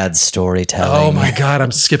 bad storytelling. Oh my God,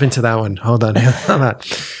 I'm skipping to that one. Hold on.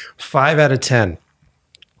 5 out of 10.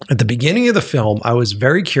 At the beginning of the film, I was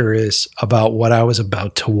very curious about what I was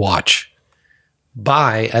about to watch.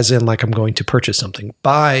 Buy, as in like I'm going to purchase something.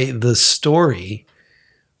 Buy, the story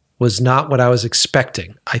was not what I was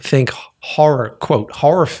expecting. I think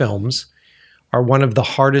horror films are one of the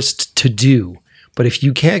hardest to do. But if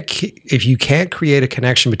you can't create a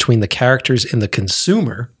connection between the characters and the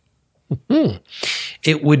consumer,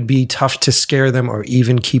 it would be tough to scare them or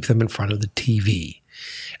even keep them in front of the TV.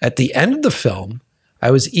 At the end of the film,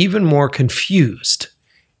 I was even more confused.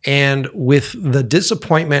 And with the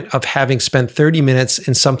disappointment of having spent 30 minutes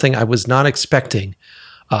in something I was not expecting,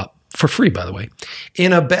 for free, by the way,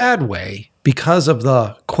 in a bad way, because of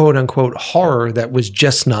the quote unquote horror that was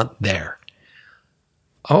just not there.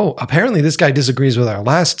 Oh, apparently this guy disagrees with our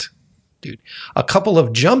last dude. A couple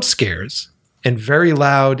of jump scares and very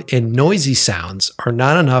loud and noisy sounds are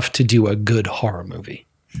not enough to do a good horror movie.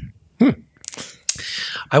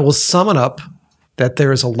 I will sum it up that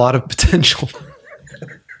there is a lot of potential.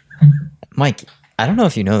 Mike, I don't know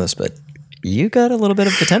if you know this, but you got a little bit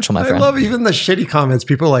of potential, my friend. I love even the shitty comments.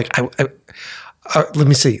 People are like, let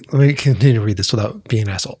me see. Let me continue to read this without being an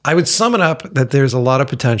asshole. I would sum it up that there's a lot of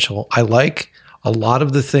potential. I like a lot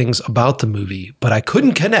of the things about the movie, but I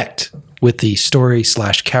couldn't connect with the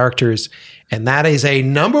story/characters. And that is a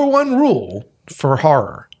number one rule for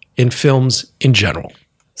horror in films in general.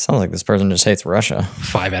 Sounds like this person just hates Russia.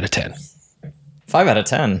 5 out of 10. 5 out of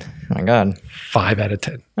 10. Oh my God. 5 out of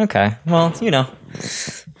 10. Okay. Well,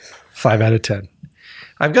 5 out of 10.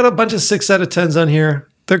 I've got a bunch of 6 out of 10s on here.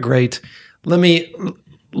 They're great. Let me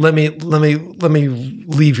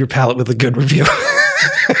leave your palate with a good review.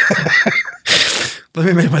 Let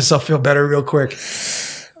me make myself feel better real quick.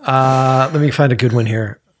 Let me find a good one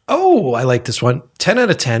here. Oh, I like this one. 10 out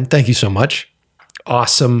of 10. Thank you so much.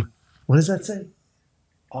 Awesome. What does that say?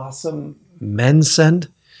 Awesome men send.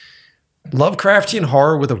 Lovecraftian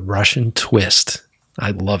horror with a Russian twist.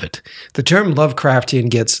 I love it. The term Lovecraftian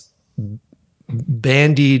gets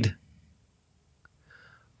bandied.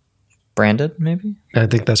 Branded, maybe? I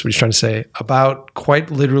think that's what he's trying to say. About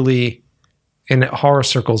quite literally in horror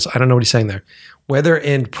circles. I don't know what he's saying there. Whether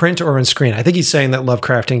in print or on screen, I think he's saying that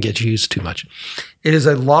Lovecraftian gets used too much. It is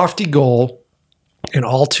a lofty goal, and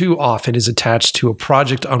all too often is attached to a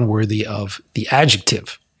project unworthy of the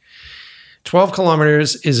adjective. 12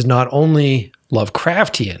 Kilometers is not only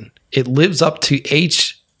Lovecraftian, it lives up to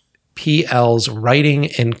H.P.L's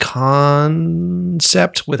writing and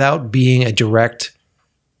concept without being a direct.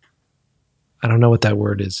 I don't know what that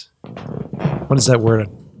word is. What is that word?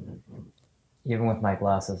 Even with my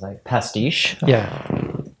glasses, like pastiche. Yeah.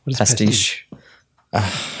 What is Pastiche.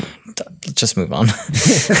 Just move on.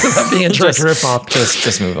 Being a direct ripoff.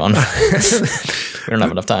 Just move on. We don't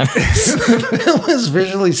have enough time. The film is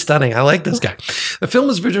visually stunning. I like this guy. The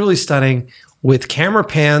film is visually stunning with camera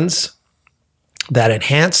pans that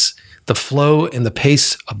enhance the flow and the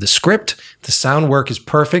pace of the script. The sound work is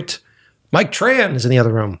perfect. Mike Tran is in the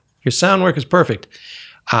other room. Your sound work is perfect.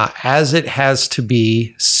 As it has to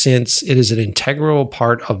be, since it is an integral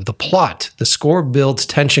part of the plot. The score builds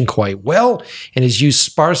tension quite well and is used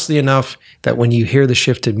sparsely enough that when you hear the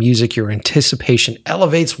shift in music, your anticipation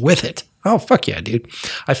elevates with it. Oh, fuck yeah, dude.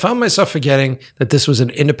 I found myself forgetting that this was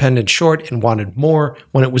an independent short and wanted more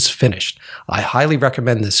when it was finished. I highly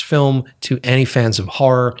recommend this film to any fans of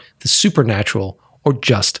horror, the supernatural, or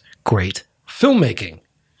just great filmmaking.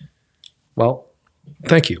 Well,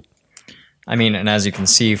 thank you. I mean, and as you can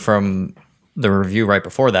see from the review right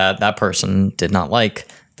before that, that person did not like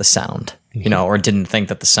the sound, you know, or didn't think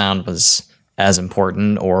that the sound was as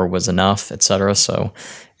important or was enough, etc. So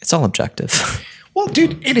it's all objective. Well,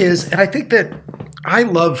 dude, it is. And I think that I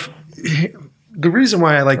love the reason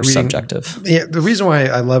why I like reading subjective. Yeah, the reason why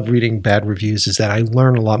I love reading bad reviews is that I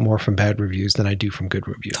learn a lot more from bad reviews than I do from good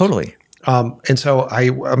reviews. Totally. And so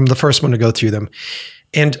I'm the first one to go through them.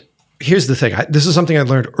 And here's the thing. This is something I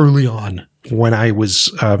learned early on when I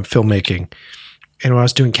was filmmaking and when I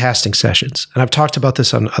was doing casting sessions. And I've talked about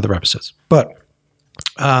this on other episodes. But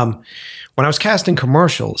when I was casting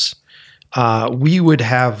commercials, we would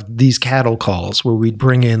have these cattle calls where we'd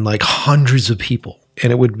bring in like hundreds of people.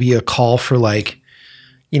 And it would be a call for like,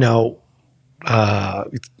 you know,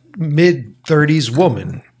 mid-30s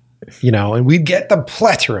woman, you know, and we'd get the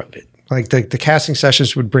plethora of it. Like the casting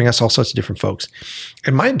sessions would bring us all sorts of different folks.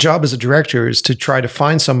 And my job as a director is to try to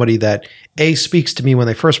find somebody that A, speaks to me when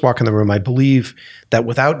they first walk in the room. I believe that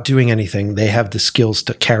without doing anything, they have the skills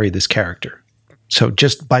to carry this character. So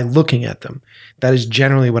just by looking at them, that is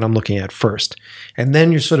generally what I'm looking at first. And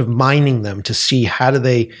then you're sort of mining them to see how do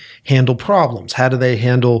they handle problems? How do they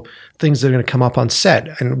handle things that are going to come up on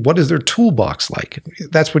set? And what is their toolbox like?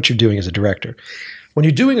 That's what you're doing as a director. When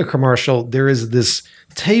you're doing a commercial, there is this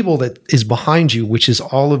table that is behind you, which is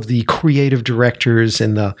all of the creative directors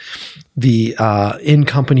and the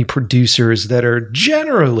in-company producers that are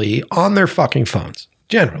generally on their fucking phones.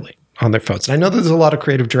 Generally on their phones. And I know there's a lot of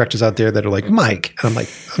creative directors out there that are like, Mike. And I'm like,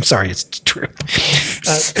 I'm sorry, it's true.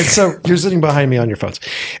 And so you're sitting behind me on your phones.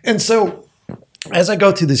 And so as I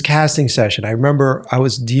go through this casting session, I remember I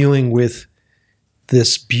was dealing with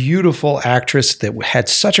this beautiful actress that had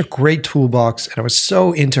such a great toolbox, and I was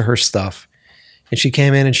so into her stuff. And she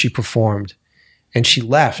came in and she performed, and she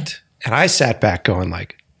left, and I sat back going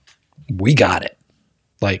like, we got it.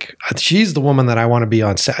 Like, she's the woman that I want to be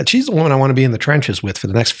on set. She's the woman I want to be in the trenches with for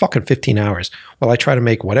the next fucking 15 hours while I try to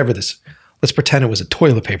make whatever this, let's pretend it was a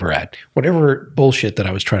toilet paper ad, whatever bullshit that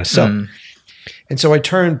I was trying to sell. And so I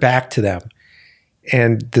turned back to them,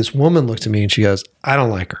 and this woman looked at me and she goes, I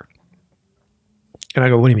don't like her. And I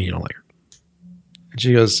go, what do you mean you don't like her? And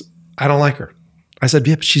she goes, I don't like her. I said,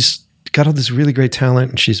 yeah, but she's got all this really great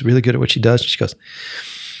talent and she's really good at what she does. And she goes,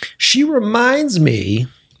 she reminds me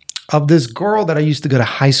of this girl that I used to go to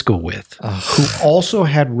high school with who also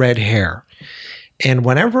had red hair. And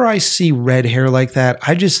whenever I see red hair like that,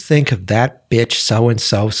 I just think of that bitch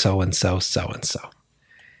so-and-so, so-and-so, so-and-so.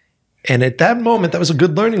 And at that moment, that was a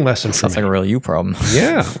good learning lesson for me. Sounds like a real you problem.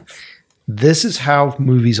 Yeah. This is how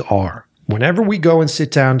movies are. Whenever we go and sit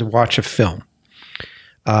down to watch a film,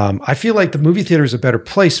 I feel like the movie theater is a better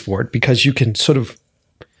place for it because you can sort of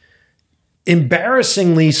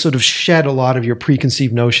embarrassingly sort of shed a lot of your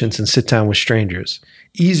preconceived notions and sit down with strangers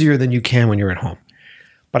easier than you can when you're at home.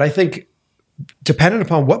 But I think depending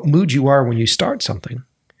upon what mood you are when you start something,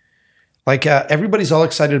 like everybody's all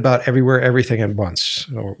excited about Everywhere, Everything at Once.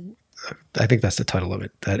 Or I think that's the title of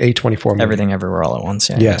it, that A24 movie. Everything Everywhere All at Once.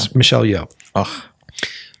 Yeah, yes, yeah. Michelle Yeoh. Oh.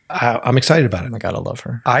 I'm excited about it. Oh my God, I love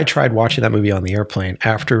her. I tried watching that movie on the airplane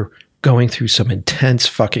after going through some intense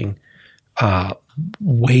fucking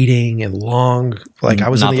waiting and long. Like I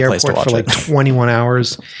was in the airport for like 21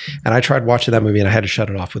 hours and I tried watching that movie and I had to shut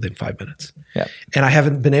it off within 5 minutes. Yeah. And I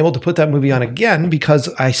haven't been able to put that movie on again because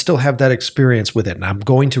I still have that experience with it. And I'm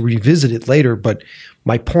going to revisit it later. But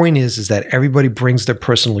my point is that everybody brings their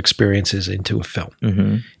personal experiences into a film.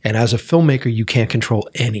 Mm-hmm. And as a filmmaker, you can't control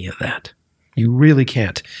any of that. You really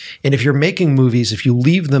can't. And if you're making movies, if you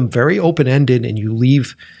leave them very open-ended and you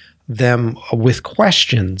leave them with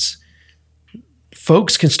questions,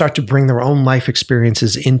 folks can start to bring their own life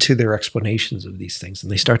experiences into their explanations of these things,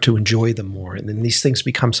 and they start to enjoy them more. And then these things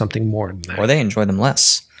become something more than that. Or they enjoy them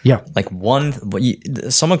less. Yeah. Like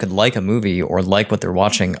someone could like a movie or like what they're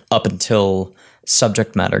watching up until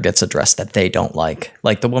subject matter gets addressed that they don't like.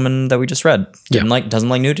 Like the woman that we just read doesn't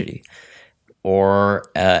like nudity, or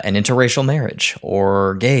an interracial marriage,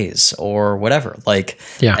 or gays, or whatever. Like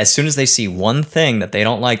as soon as they see one thing that they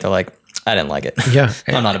don't like, they're like, I didn't like it. Yeah.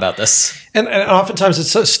 I'm not about this. And oftentimes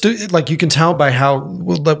it's so like you can tell by how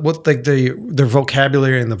what like their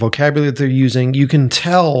vocabulary and the vocabulary that they're using. You can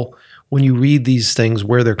tell when you read these things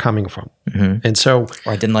where they're coming from. Mm-hmm. And so,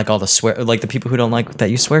 or I didn't like all the swear, like the people who don't like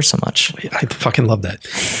that you swear so much. I fucking love that.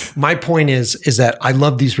 My point is that I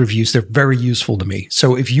love these reviews. They're very useful to me.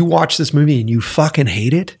 So if you watch this movie and you fucking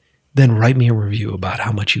hate it, then write me a review about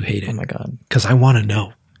how much you hate it. Oh my God. Because I want to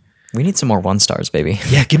know. We need some more 1 stars, baby.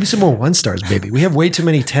 Yeah, give me some more 1 stars, baby. We have way too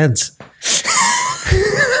many 10s.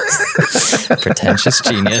 Pretentious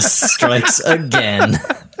genius strikes again.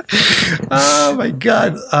 Oh my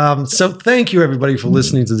God. So thank you everybody for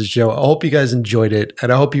listening to the show. I hope you guys enjoyed it. And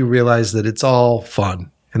I hope you realize that it's all fun.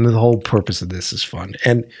 And the whole purpose of this is fun.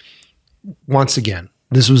 And once again,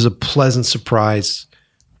 this was a pleasant surprise,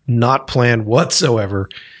 not planned whatsoever.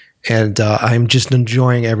 And I'm just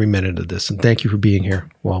enjoying every minute of this. And thank you for being here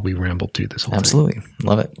while we rambled through this whole Absolutely. thing.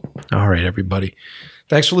 Love it. All right, everybody.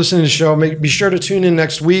 Thanks for listening to the show. Be sure to tune in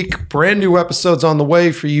next week. Brand new episodes on the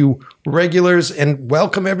way for you regulars, and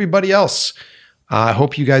welcome everybody else. I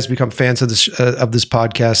hope you guys become fans of this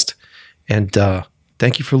podcast. And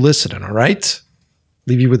thank you for listening, all right?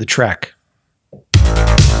 Leave you with a track.